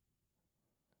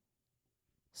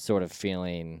sort of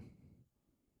feeling,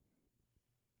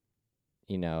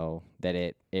 that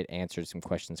it answered some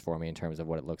questions for me in terms of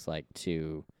what it looks like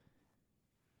to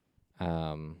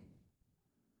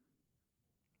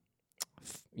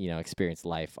experience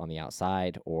life on the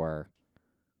outside, or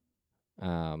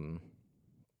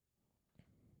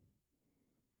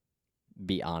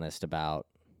be honest about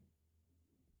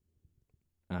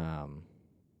the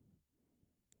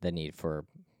need for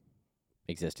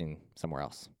existing somewhere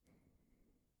else.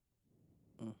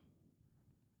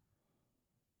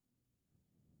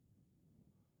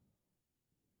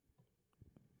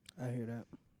 I hear that.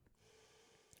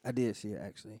 I did see it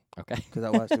actually. Okay. Because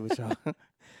I watched it with y'all.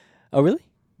 Oh, really?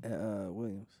 At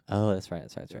Williams. Oh, that's right.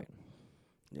 That's Yep. right.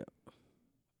 Yep.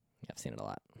 Yeah, I've seen it a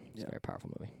lot. It's a very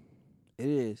powerful movie. It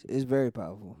is. It's very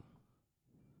powerful.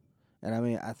 And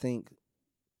I think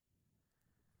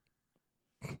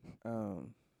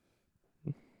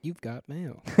You've got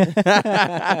mail.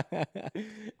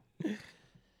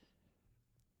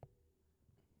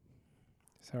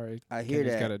 Sorry. I hear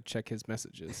Kenny's that. got to check his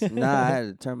messages. Nah, I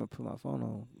had to put my phone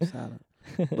on silent.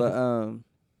 But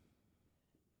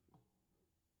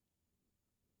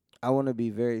I want to be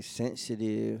very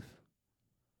sensitive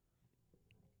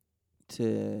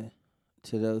to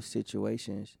those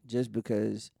situations, just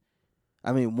because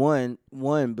one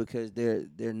because they're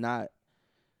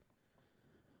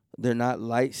not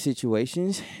light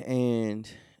situations,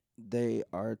 and they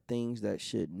are things that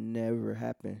should never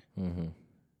happen. Mm-hmm.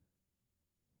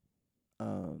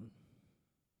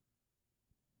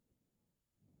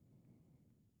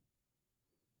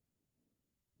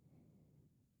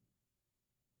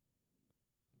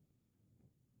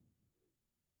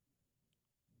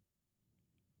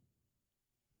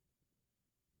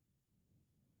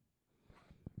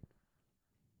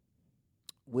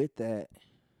 With that,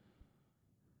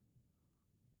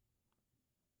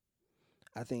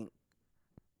 I think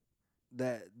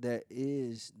that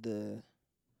is the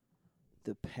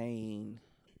pain,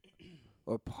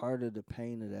 or part of the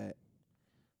pain of that,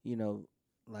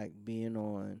 like being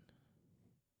on,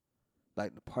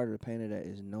 like the part of the pain of that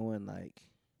is knowing, like,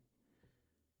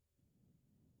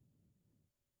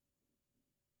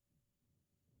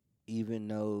 even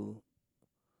though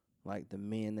like the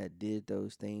men that did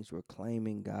those things were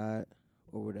claiming God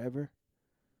or whatever,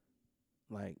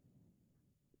 like,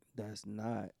 that's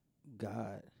not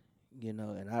God. you know,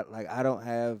 and I don't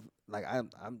have like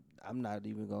I'm not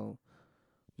even gonna,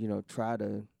 you know, try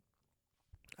to.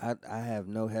 I have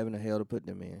no heaven or hell to put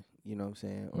them in, you know what I'm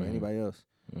saying, or Mhm. anybody else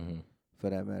Mm-hmm.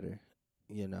 for that matter,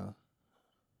 you know.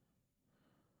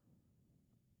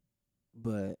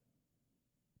 But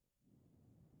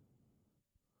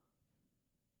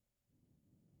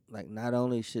like, not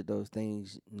only should those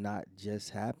things not just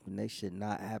happen, they should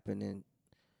not happen in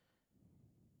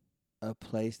a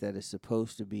place that is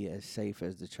supposed to be as safe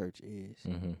as the church is,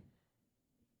 Mm-hmm.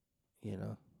 you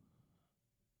know.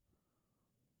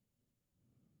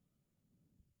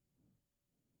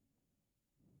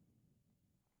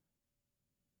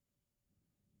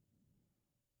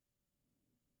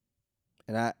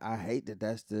 And I hate that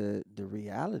that's the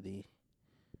reality,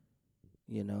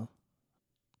 you know.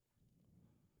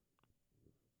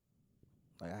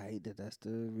 Like, I hate that that's the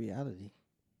reality.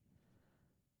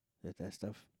 That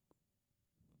stuff,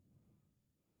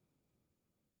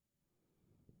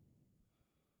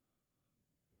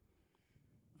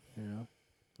 you know.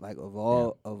 Like, of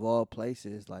all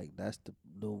places, like, that's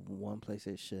the one place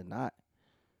it should not.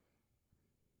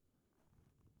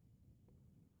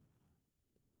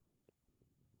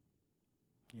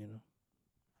 You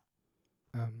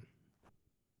know.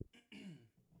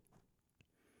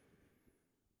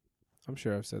 I'm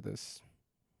sure I've said this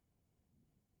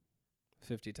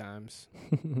 50 times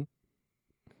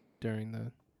during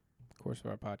the course of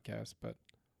our podcast, but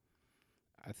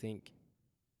I think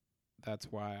that's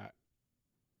why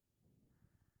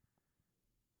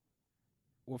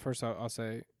well, first I'll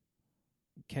say,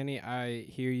 Kenny, I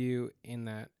hear you in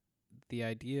that the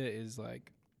idea is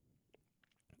like,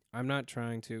 I'm not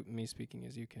trying to, me speaking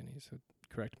as you, Kenny, so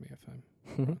correct me if I'm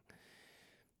wrong.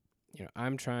 You know,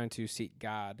 I'm trying to seek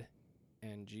God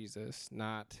and Jesus,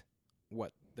 not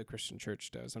what the Christian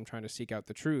church does. I'm trying to seek out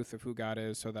the truth of who God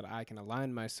is so that I can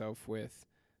align myself with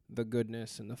the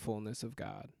goodness and the fullness of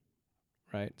God,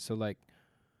 right? So, like,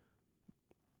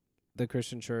 the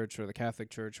Christian church or the Catholic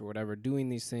church or whatever doing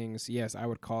these things, yes, I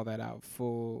would call that out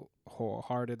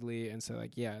wholeheartedly and say,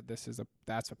 like, yeah,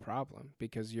 that's a problem,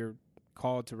 because you're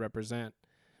called to represent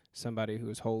somebody who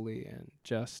is holy and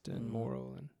just and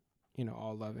moral and, you know,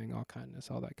 all loving, all kindness,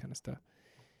 all that kind of stuff.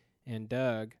 And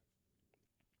Doug,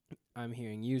 I'm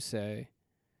hearing you say,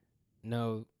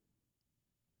 no,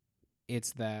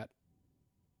 it's that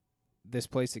this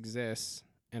place exists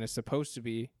and it's supposed to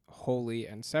be holy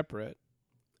and separate,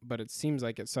 but it seems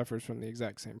like it suffers from the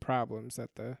exact same problems that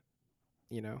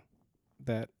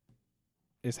that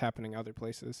is happening other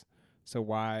places. So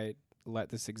why let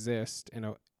this exist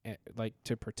like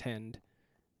to pretend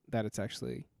that it's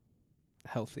actually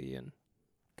healthy and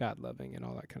God loving and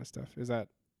all that kind of stuff? Is that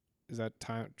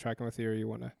tracking with you, or you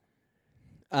want to?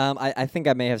 I think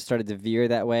I may have started to veer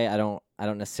that way. I don't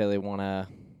necessarily want to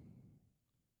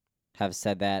have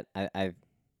said that. I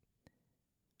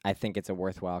think it's a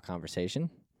worthwhile conversation.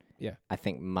 Yeah. I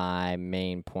think my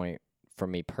main point for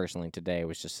me personally today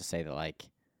was just to say that, like,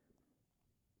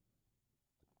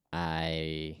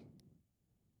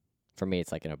 for me,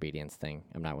 it's like an obedience thing.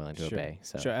 I'm not willing to obey.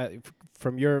 So Sure.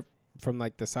 From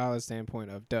like the solid standpoint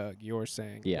of Doug, you're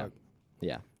saying, Yeah. look,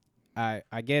 yeah,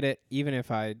 I get it. Even if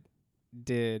I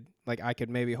did, like, I could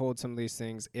maybe hold some of these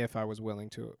things if I was willing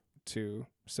to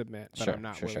submit, but Sure, I'm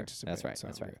not sure, willing sure. to submit. That's right, so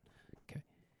that's I'm right. good. Okay.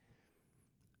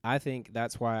 I think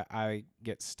that's why I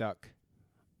get stuck,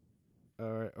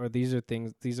 or these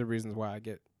are reasons why I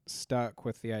get stuck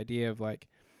with the idea of, like,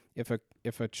 if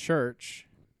a church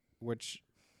which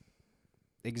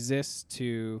exists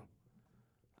to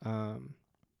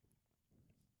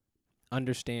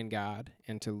understand God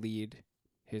and to lead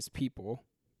his people,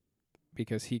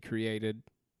 because he created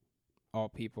all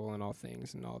people and all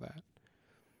things and all that.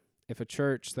 If a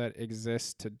church that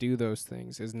exists to do those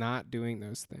things is not doing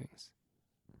those things,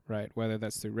 right? Whether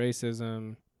that's through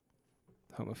racism,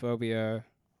 homophobia,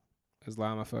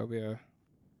 Islamophobia,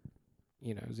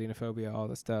 you know, xenophobia, all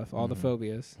the stuff, all the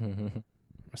phobias,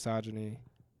 misogyny.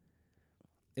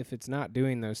 If it's not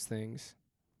doing those things,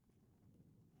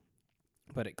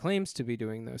 but it claims to be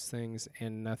doing those things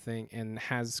and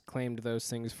has claimed those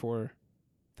things for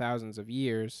thousands of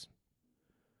years,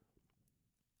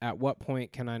 at what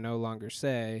point can I no longer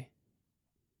say,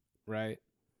 right,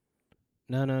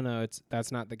 no,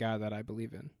 that's not the God that I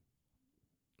believe in?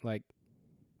 Like,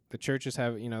 the churches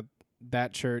have,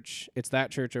 that church, it's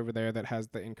that church over there that has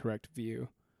the incorrect view.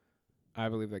 I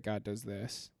believe that God does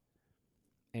this,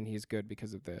 and he's good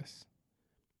because of this.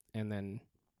 And then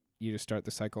you just start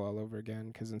the cycle all over again,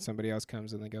 because then somebody else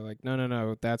comes and they go, like,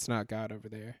 no, that's not God over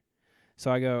there.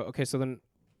 So I go, okay, so then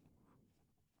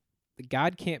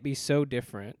God can't be so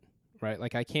different, right?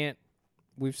 Like, I can't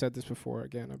we've said this before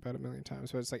again about 1,000,000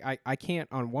 times, but it's like I can't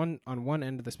on one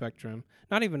end of the spectrum,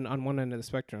 not even on one end of the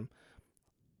spectrum,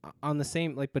 on the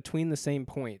same, like between the same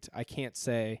point, I can't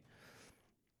say,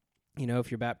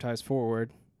 if you're baptized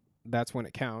forward, that's when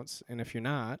it counts, and if you're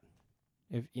not,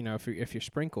 if you're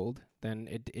sprinkled, then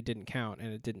it didn't count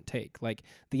and it didn't take. Like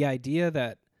the idea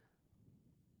that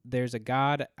there's a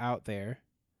God out there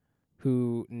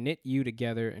who knit you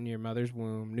together in your mother's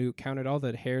womb, counted all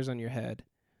the hairs on your head,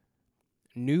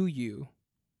 knew you,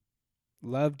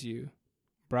 loved you,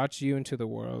 brought you into the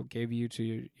world, gave you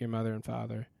to your mother and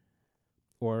father,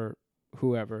 or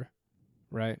whoever,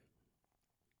 right?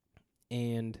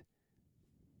 And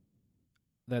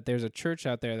that there's a church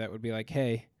out there that would be like,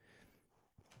 hey,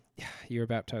 you were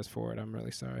baptized forward. I'm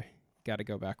really sorry. Got to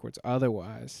go backwards.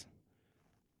 Otherwise,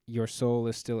 your soul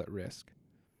is still at risk.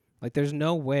 Like, there's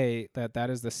no way that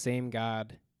is the same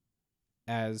God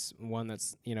as one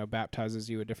that's, baptizes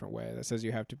you a different way, that says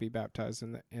you have to be baptized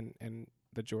in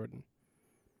the Jordan.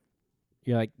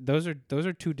 You're like, those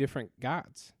are two different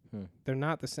gods. They're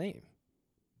not the same.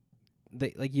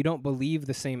 You don't believe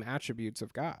the same attributes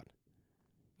of God.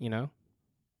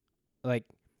 Like,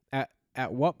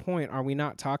 at what point are we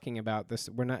not talking about this?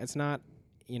 We're not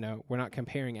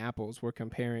comparing apples. We're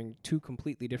comparing two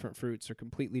completely different fruits, or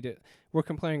we're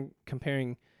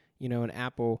comparing, an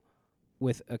apple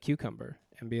with a cucumber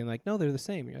and being like, no, they're the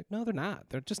same. You're like, no, they're not.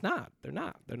 They're just not. They're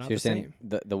not. They're not So you're the saying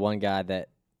same. the one God that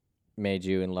made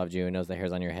you and loved you and knows the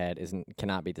hairs on your head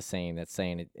cannot be the same. That's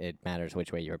saying it matters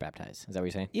which way you were baptized. Is that what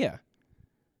you're saying? Yeah.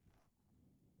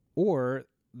 Or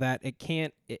that it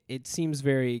can't. It seems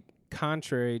very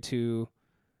contrary to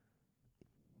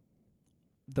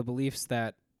the beliefs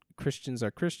that Christians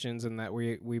are Christians and that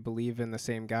we believe in the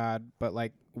same God, but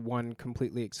like one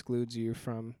completely excludes you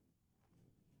from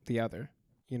the other.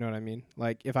 You know what I mean?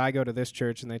 Like if I go to this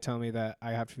church and they tell me that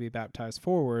I have to be baptized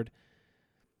forward,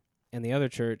 and the other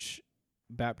church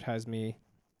baptized me,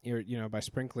 by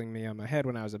sprinkling me on my head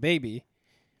when I was a baby,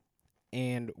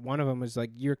 and one of them was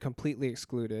like, you're completely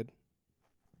excluded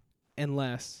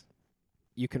unless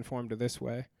you conform to this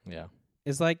way. Yeah.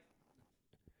 It's like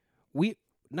we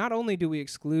not only do we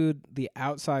exclude the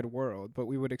outside world, but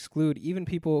we would exclude even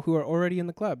people who are already in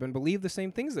the club and believe the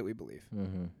same things that we believe.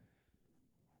 Mm-hmm.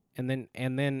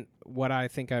 And then what I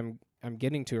think I'm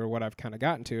getting to, or what I've kind of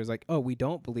gotten to, is like, oh, we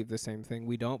don't believe the same thing.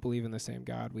 We don't believe in the same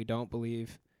God. We don't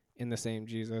believe in the same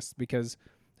Jesus, because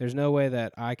there's no way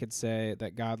that I could say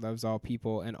that God loves all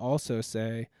people and also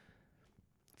say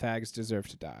fags deserve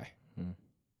to die.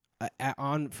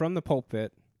 From the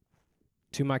pulpit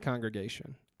to my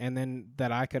congregation, and then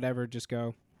that I could ever just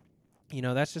go,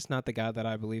 that's just not the God that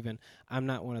I believe in. I'm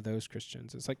not one of those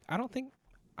Christians. It's like, I don't think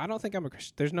I'm a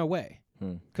Christian. There's no way.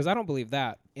 Because I don't believe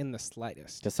that in the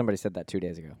slightest. Because somebody said that 2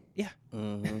 days ago. Yeah.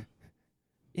 Mm-hmm.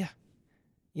 Yeah.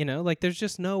 Like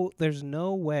there's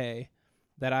no way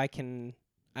that I can,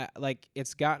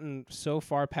 it's gotten so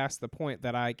far past the point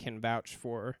that I can vouch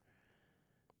for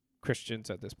Christians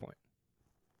at this point.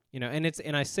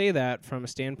 And I say that from a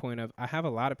standpoint of, I have a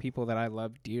lot of people that I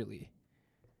love dearly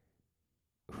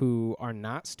who are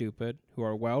not stupid, who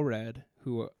are well-read,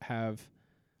 who have,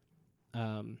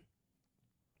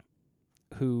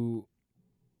 who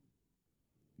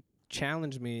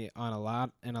challenge me on a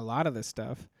lot of this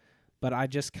stuff, but I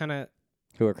just kind of,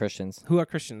 Who are Christians.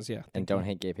 Yeah. And don't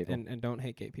hate gay people. And don't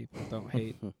hate gay people.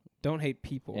 Don't hate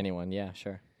people. Anyone, yeah,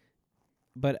 sure.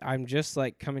 But I'm just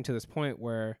like coming to this point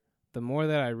where the more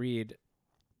that I read,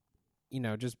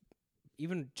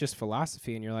 just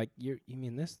philosophy, and you're like, you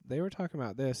mean this? They were talking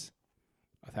about this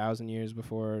 1,000 years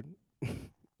before,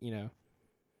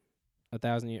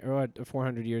 1,000 years or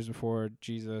 400 years before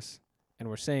Jesus, and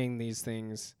we're saying these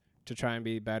things to try and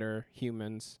be better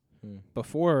humans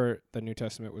before the New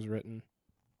Testament was written.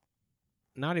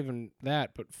 Not even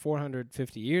that, but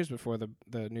 450 years before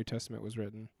the New Testament was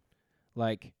written.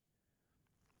 Like,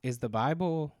 is the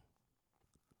Bible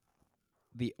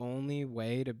the only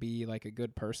way to be like a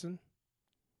good person?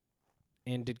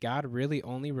 And did God really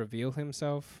only reveal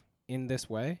himself in this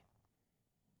way?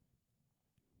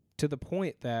 To the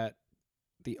point that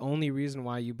the only reason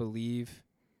why you believe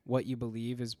what you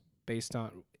believe is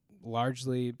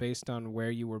largely based on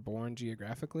where you were born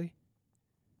geographically?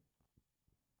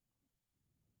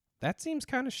 That seems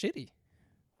kind of shitty.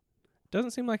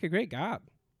 Doesn't seem like a great God.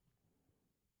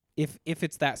 If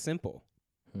it's that simple.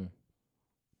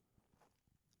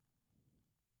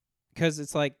 Because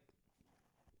it's like,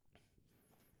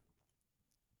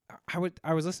 I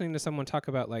was listening to someone talk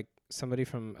about like somebody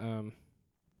from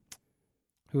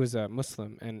who was a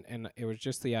Muslim, and it was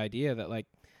just the idea that like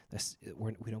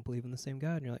we don't believe in the same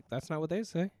God, and you're like, that's not what they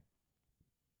say.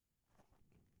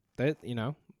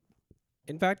 That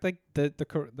in fact, like the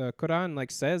Quran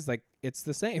like says like it's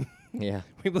the same. Yeah.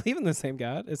 We believe in the same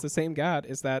God. It's the same God.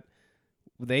 It's that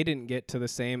they didn't get to the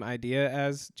same idea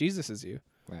as Jesus is you.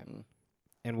 Right.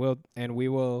 And we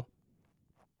will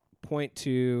point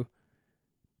to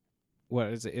what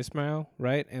is it, Ismail,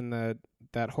 right? And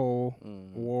that whole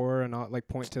war and all, like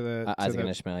point to the Isaac and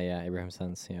Ishmael, yeah, Abraham's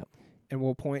sons, yeah. and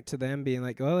we'll point to them being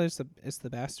like, well, it's the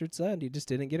bastard son. He just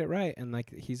didn't get it right, and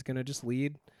like he's gonna just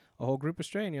lead a whole group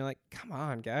astray. And you're like, come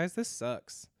on, guys, this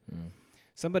sucks.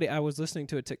 I was listening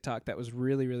to a TikTok that was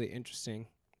really, really interesting.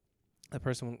 The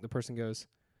person goes,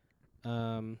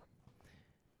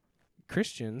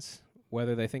 Christians,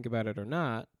 whether they think about it or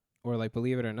not, or like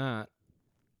believe it or not,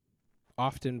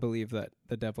 often believe that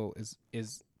the devil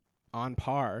is on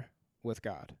par with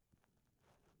God.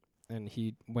 And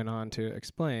he went on to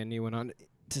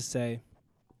say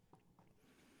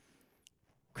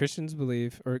Christians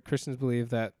believe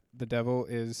that the devil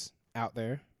is out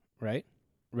there, right?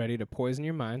 Ready to poison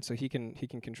your mind so he can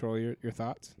control your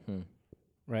thoughts.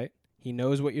 Right? He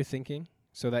knows what you're thinking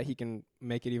so that he can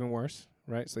make it even worse,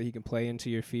 right? So he can play into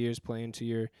your fears, play into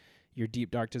your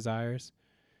deep dark desires.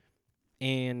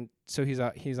 And so he's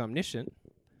omniscient.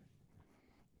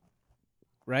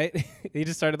 Right? He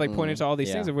just started like pointing to all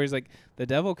these things where he's like, the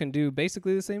devil can do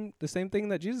basically the same thing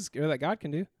that Jesus or that God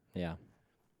can do. Yeah.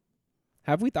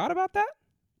 Have we thought about that?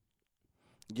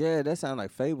 Yeah, that sounds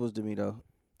like fables to me though.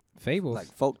 Fables, like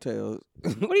folk tales.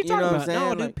 What are you talking about? No,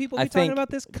 dude, like, people I be talking think about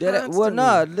this constantly. Well,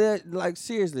 no, like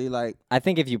seriously, like I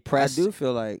think if you press I do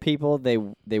feel like people, they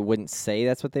wouldn't say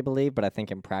that's what they believe, but I think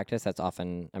in practice, that's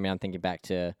often. I mean, I'm thinking back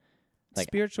to like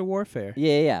spiritual warfare.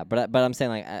 Yeah. But I'm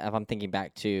saying like if I'm thinking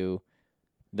back to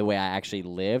the way I actually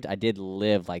lived, I did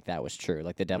live like that was true.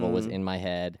 Like the devil was in my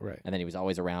head, Right. and then he was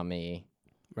always around me.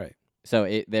 Right.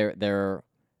 So there.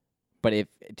 But if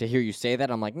to hear you say that,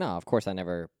 I'm like, no, of course I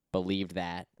never believed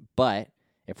that. But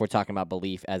if we're talking about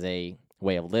belief as a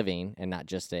way of living and not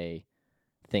just a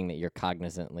thing that you're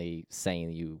cognizantly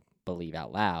saying you believe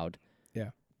out loud,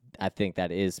 I think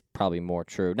that is probably more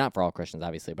true. Not for all Christians,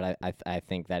 obviously, but I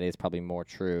think that is probably more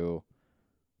true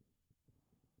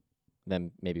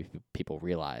than maybe people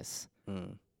realize.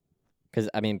 Because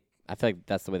I mean, I feel like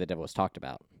that's the way the devil was talked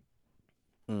about.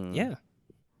 Yeah.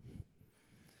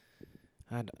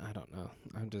 I don't know.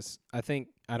 I think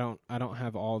I don't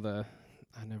have all the,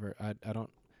 I don't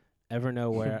ever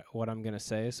know what I'm going to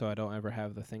say, so I don't ever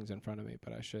have the things in front of me,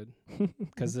 but I should.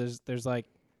 Because there's like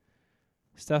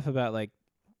stuff about like,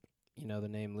 the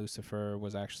name Lucifer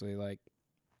was actually like,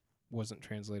 wasn't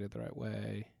translated the right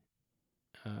way.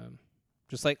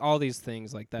 Just like all these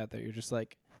things like that you're just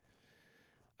like,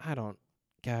 I don't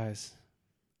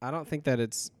think that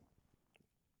it's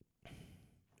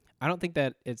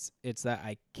that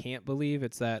I can't believe.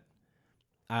 It's that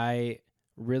I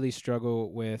really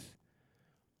struggle with,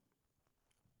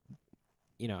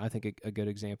 I think a good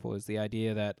example is the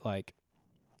idea that like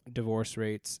divorce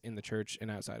rates in the church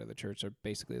and outside of the church are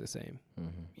basically the same.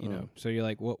 So you're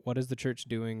like, what is the church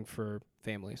doing for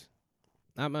families?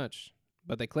 Not much.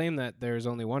 But they claim that there's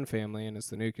only one family and it's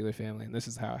the nuclear family and this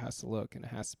is how it has to look and it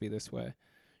has to be this way.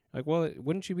 Like, well,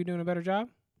 wouldn't you be doing a better job?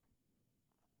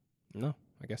 No,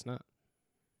 I guess not.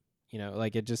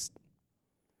 Like it just,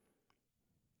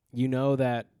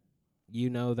 that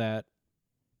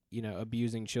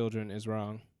abusing children is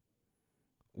wrong.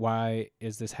 Why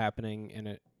is this happening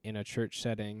in a church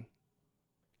setting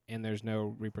and there's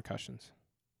no repercussions?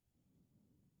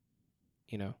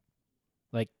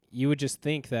 Like you would just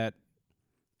think that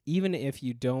even if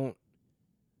you don't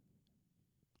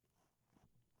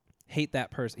hate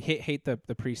that person, hate the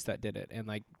priest that did it, and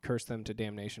like curse them to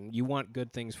damnation. You want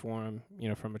good things for them,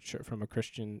 from a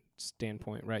Christian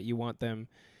standpoint, right? You want them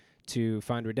to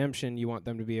find redemption. You want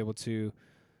them to be able to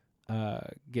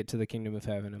get to the kingdom of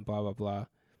heaven and blah blah blah.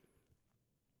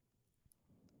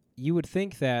 You would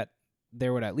think that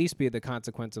there would at least be the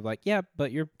consequence of like, yeah,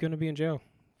 but you're going to be in jail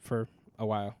for a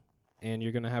while, and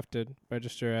you're going to have to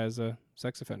register as a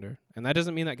sex offender. And that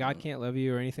doesn't mean that God can't love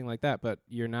you or anything like that, but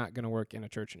you're not going to work in a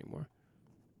church anymore.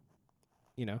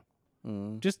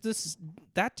 Just this,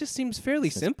 that just seems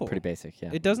fairly simple. Pretty basic, yeah.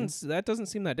 It doesn't, that doesn't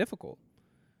seem that difficult.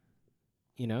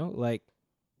 Like,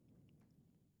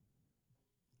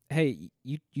 hey,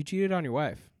 you cheated on your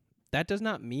wife. That does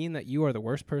not mean that you are the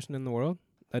worst person in the world.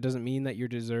 That doesn't mean that you're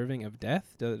deserving of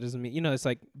death. That doesn't mean, it's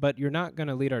like, but you're not going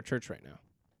to lead our church right now.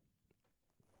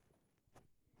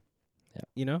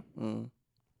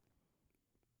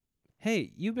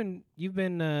 Hey, you've been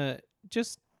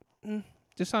just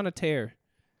on a tear.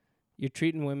 You're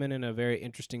treating women in a very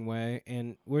interesting way,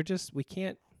 and we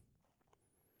can't.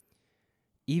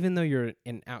 even though you're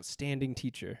an outstanding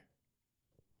teacher,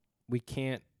 we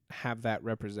can't have that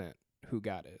represent who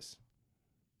God is.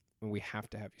 And we have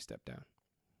to have you step down.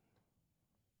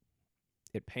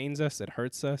 It pains us, it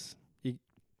hurts us.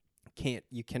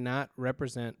 You cannot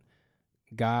represent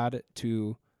God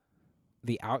to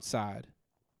the outside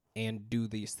and do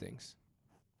these things.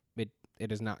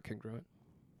 It is not congruent.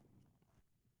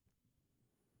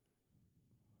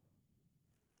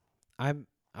 I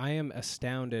am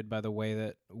astounded by the way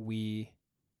that we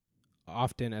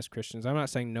often as Christians, I'm not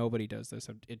saying nobody does this,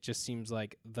 it just seems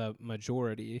like the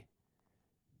majority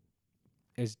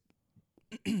is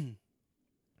the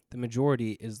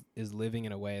majority is living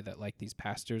in a way that like these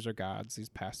pastors are gods, these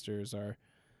pastors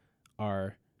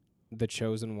are the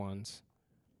chosen ones,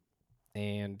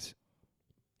 and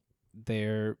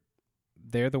they're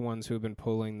the ones who have been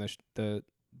pulling the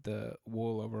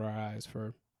wool over our eyes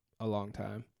for a long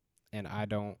time. And I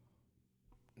don't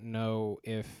know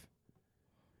if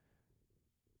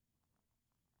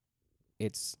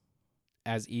it's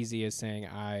as easy as saying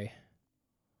I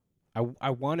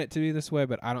want it to be this way,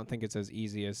 but I don't think it's as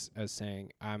easy as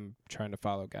saying I'm trying to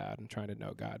follow God and trying to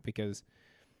know God, because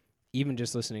even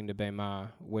just listening to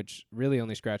Bema, which really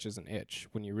only scratches an itch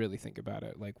when you really think about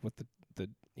it, like what the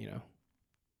you know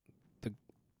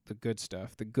the good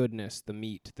stuff, the goodness, the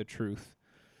meat, the truth,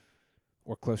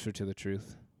 or closer to the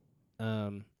truth.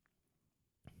 I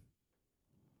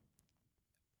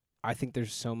think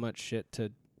there's so much shit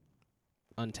to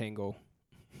untangle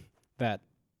that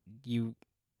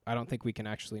I don't think we can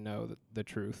actually know the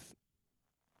truth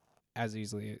as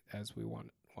easily as we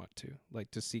want to.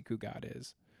 Like, to seek who God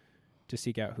is, to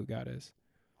seek out who God is.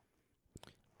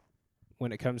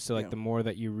 When it comes to, like, the more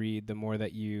that you read, the more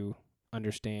that you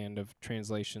understand of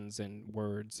translations and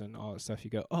words and all that stuff,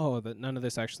 you go, oh, that none of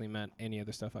this actually meant any of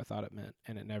the stuff I thought it meant,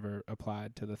 and it never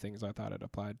applied to the things I thought it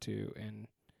applied to. And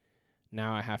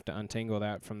now I have to untangle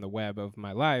that from the web of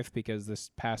my life, because this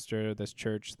pastor, this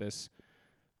church, this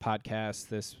podcast,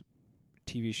 this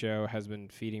TV show has been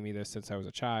feeding me this since I was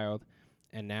a child,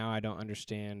 and now I don't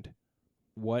understand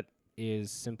what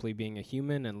is simply being a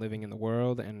human and living in the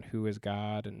world, and who is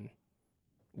God, and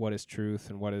what is truth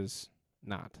and what is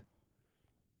not.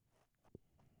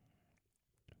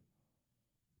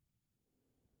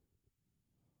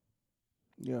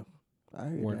 Yeah, I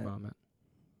hear Word that. vomit.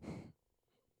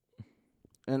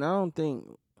 And I don't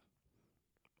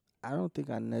think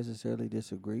I necessarily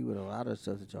disagree with a lot of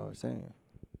stuff that y'all are saying.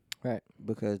 Right.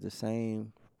 Because the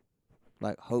same,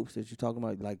 like, hopes that you're talking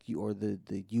about, like, you, or the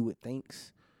you would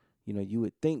thinks, you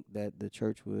would think that the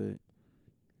church would.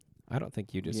 I don't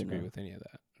think you disagree know. with any of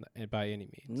that by any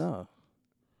means. No.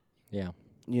 Yeah.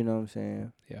 You know what I'm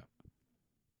saying? Yeah.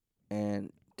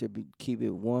 And to keep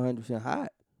it 100%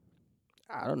 hot,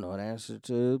 I don't know the answer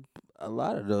to a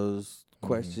lot of those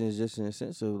questions, just in the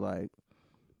sense of, like,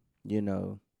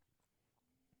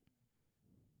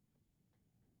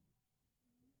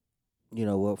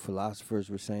 what philosophers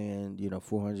were saying,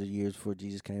 400 years before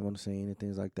Jesus came on the scene and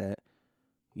things like that.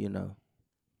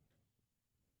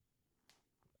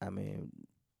 I mean,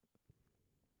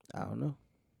 I don't know.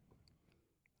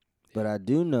 But I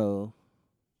do know,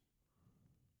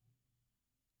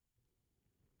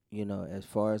 as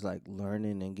far as, like,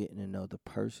 learning and getting to know the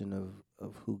person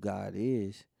of who God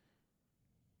is,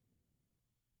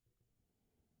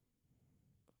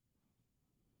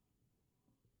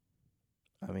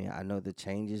 I mean, I know the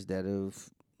changes that have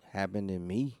happened in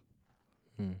me,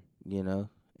 and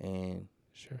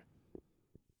Sure.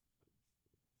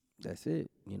 that's it.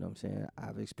 You know what I'm saying?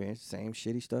 I've experienced the same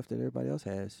shitty stuff that everybody else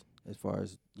has, as far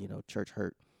as, church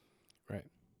hurt. Right.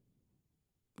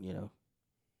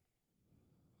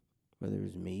 Whether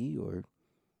it's me or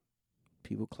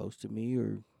people close to me,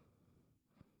 or,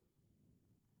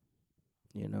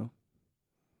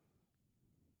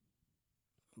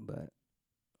 but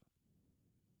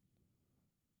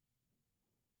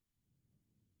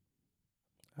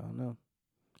I don't know.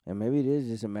 And maybe it is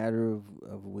just a matter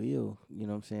of will. You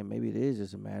know what I'm saying? Maybe it is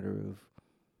just a matter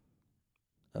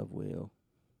of will.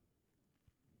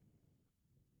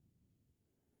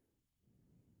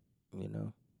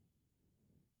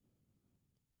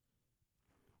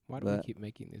 Why do we But keep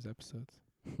making these episodes?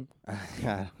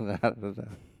 I don't know.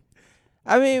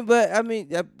 I mean,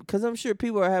 because I'm sure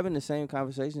people are having the same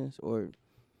conversations, or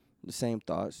the same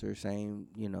thoughts, or same,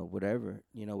 whatever,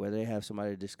 whether they have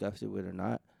somebody to discuss it with or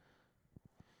not.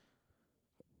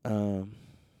 And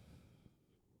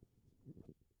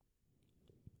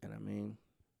I mean,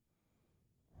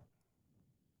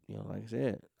 like I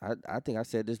said, I think I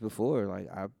said this before. Like,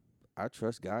 I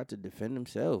trust God to defend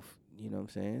Himself. You know what I'm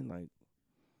saying? Like,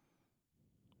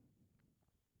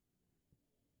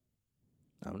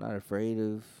 I'm not afraid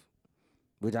of,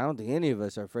 which I don't think any of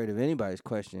us are afraid of anybody's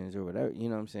questions or whatever. You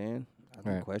know what I'm saying? I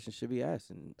think questions should be asked,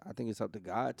 and I think it's up to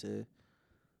God to,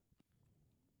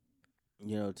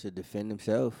 to defend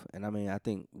himself. And I mean, I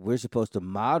think we're supposed to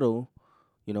model,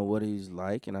 what he's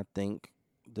like, and I think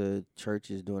the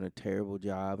church is doing a terrible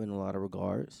job in a lot of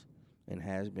regards and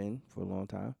has been for a long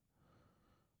time.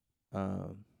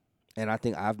 And I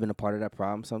think I've been a part of that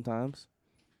problem sometimes,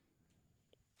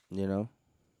 and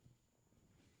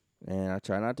I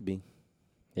try not to be.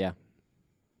 Yeah.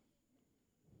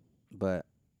 But,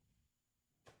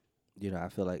 I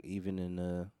feel like even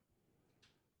in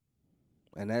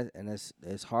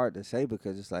it's hard to say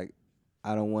because it's like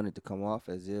I don't want it to come off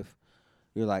as if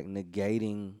you're like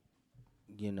negating,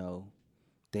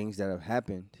 things that have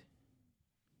happened.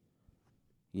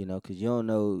 Because you don't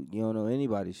know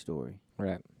anybody's story.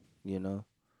 Right. And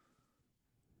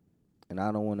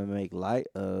I don't want to make light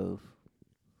of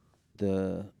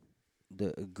the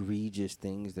egregious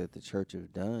things that the church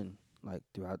have done, like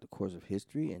throughout the course of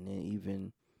history, and then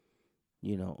even,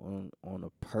 on a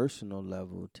personal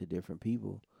level to different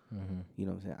people. Mm-hmm. You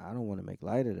know what I'm saying? I don't want to make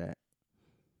light of that.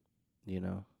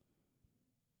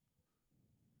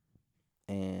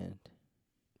 And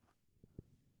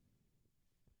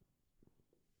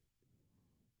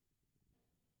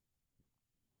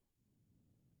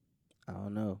I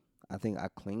don't know. I think I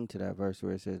cling to that verse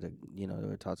where it says that,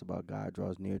 where it talks about God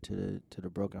draws near to the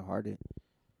brokenhearted,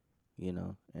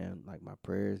 and like my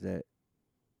prayer is that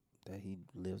he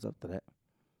lives up to that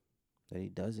he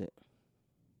does it,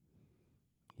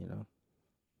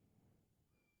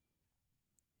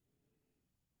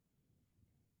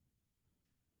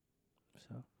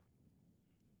 So.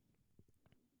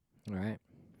 All right.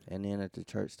 And then that the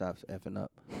church stops effing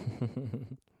up.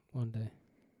 One day.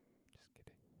 Just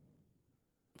kidding.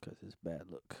 Because it's bad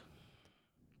look.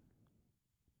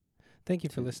 Thank you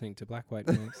for listening to Black White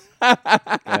Mix. Go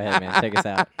ahead, man. Take us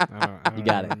out. I don't You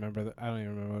got even it. Remember I don't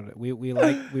even remember what we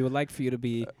would like for you to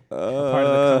be a part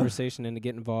of the conversation and to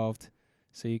get involved.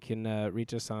 So you can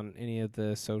reach us on any of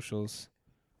the socials,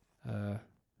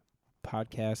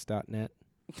 podcast.net.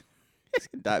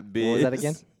 .biz. What was that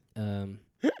again?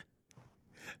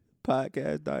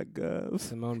 Podcast.gov.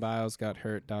 Simone Biles got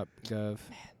hurt.gov.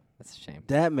 That's a shame.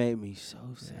 That made me so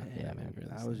sad. Yeah, man. Really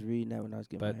I was sad. reading that when I was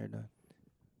getting But- my hair done.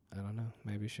 I don't know.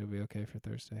 Maybe she'll be okay for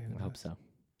Thursday. Who I hope knows? so.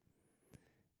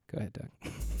 Go ahead, Doug.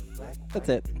 That's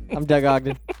it. I'm Doug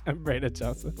Ogden. I'm Brandon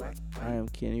Johnson. I am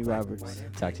Kenny Roberts.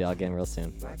 Talk to y'all again real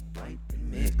soon. Black, white,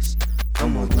 and mixed.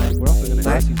 Come on, black, We're also going to do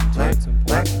black, season 2 black, at some point.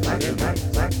 black, black, black,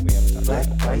 black, We haven't talked black,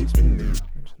 about white, and mixed.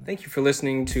 Thank you for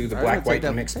listening to the All Black, right, White, take that-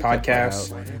 and Mixed take that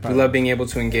podcast. out. We love being able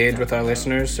to engage with our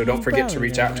listeners, so don't forget to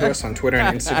reach out to us on Twitter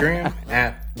and Instagram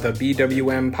at the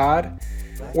BWM Pod,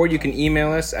 or you can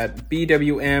email us at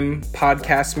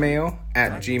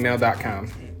bwmpodcastmail@gmail.com.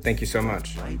 Thank you so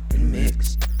much. White and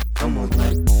mixed. Come on,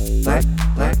 black, black,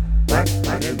 black, black,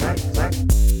 black, black, black,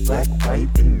 black,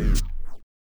 white, and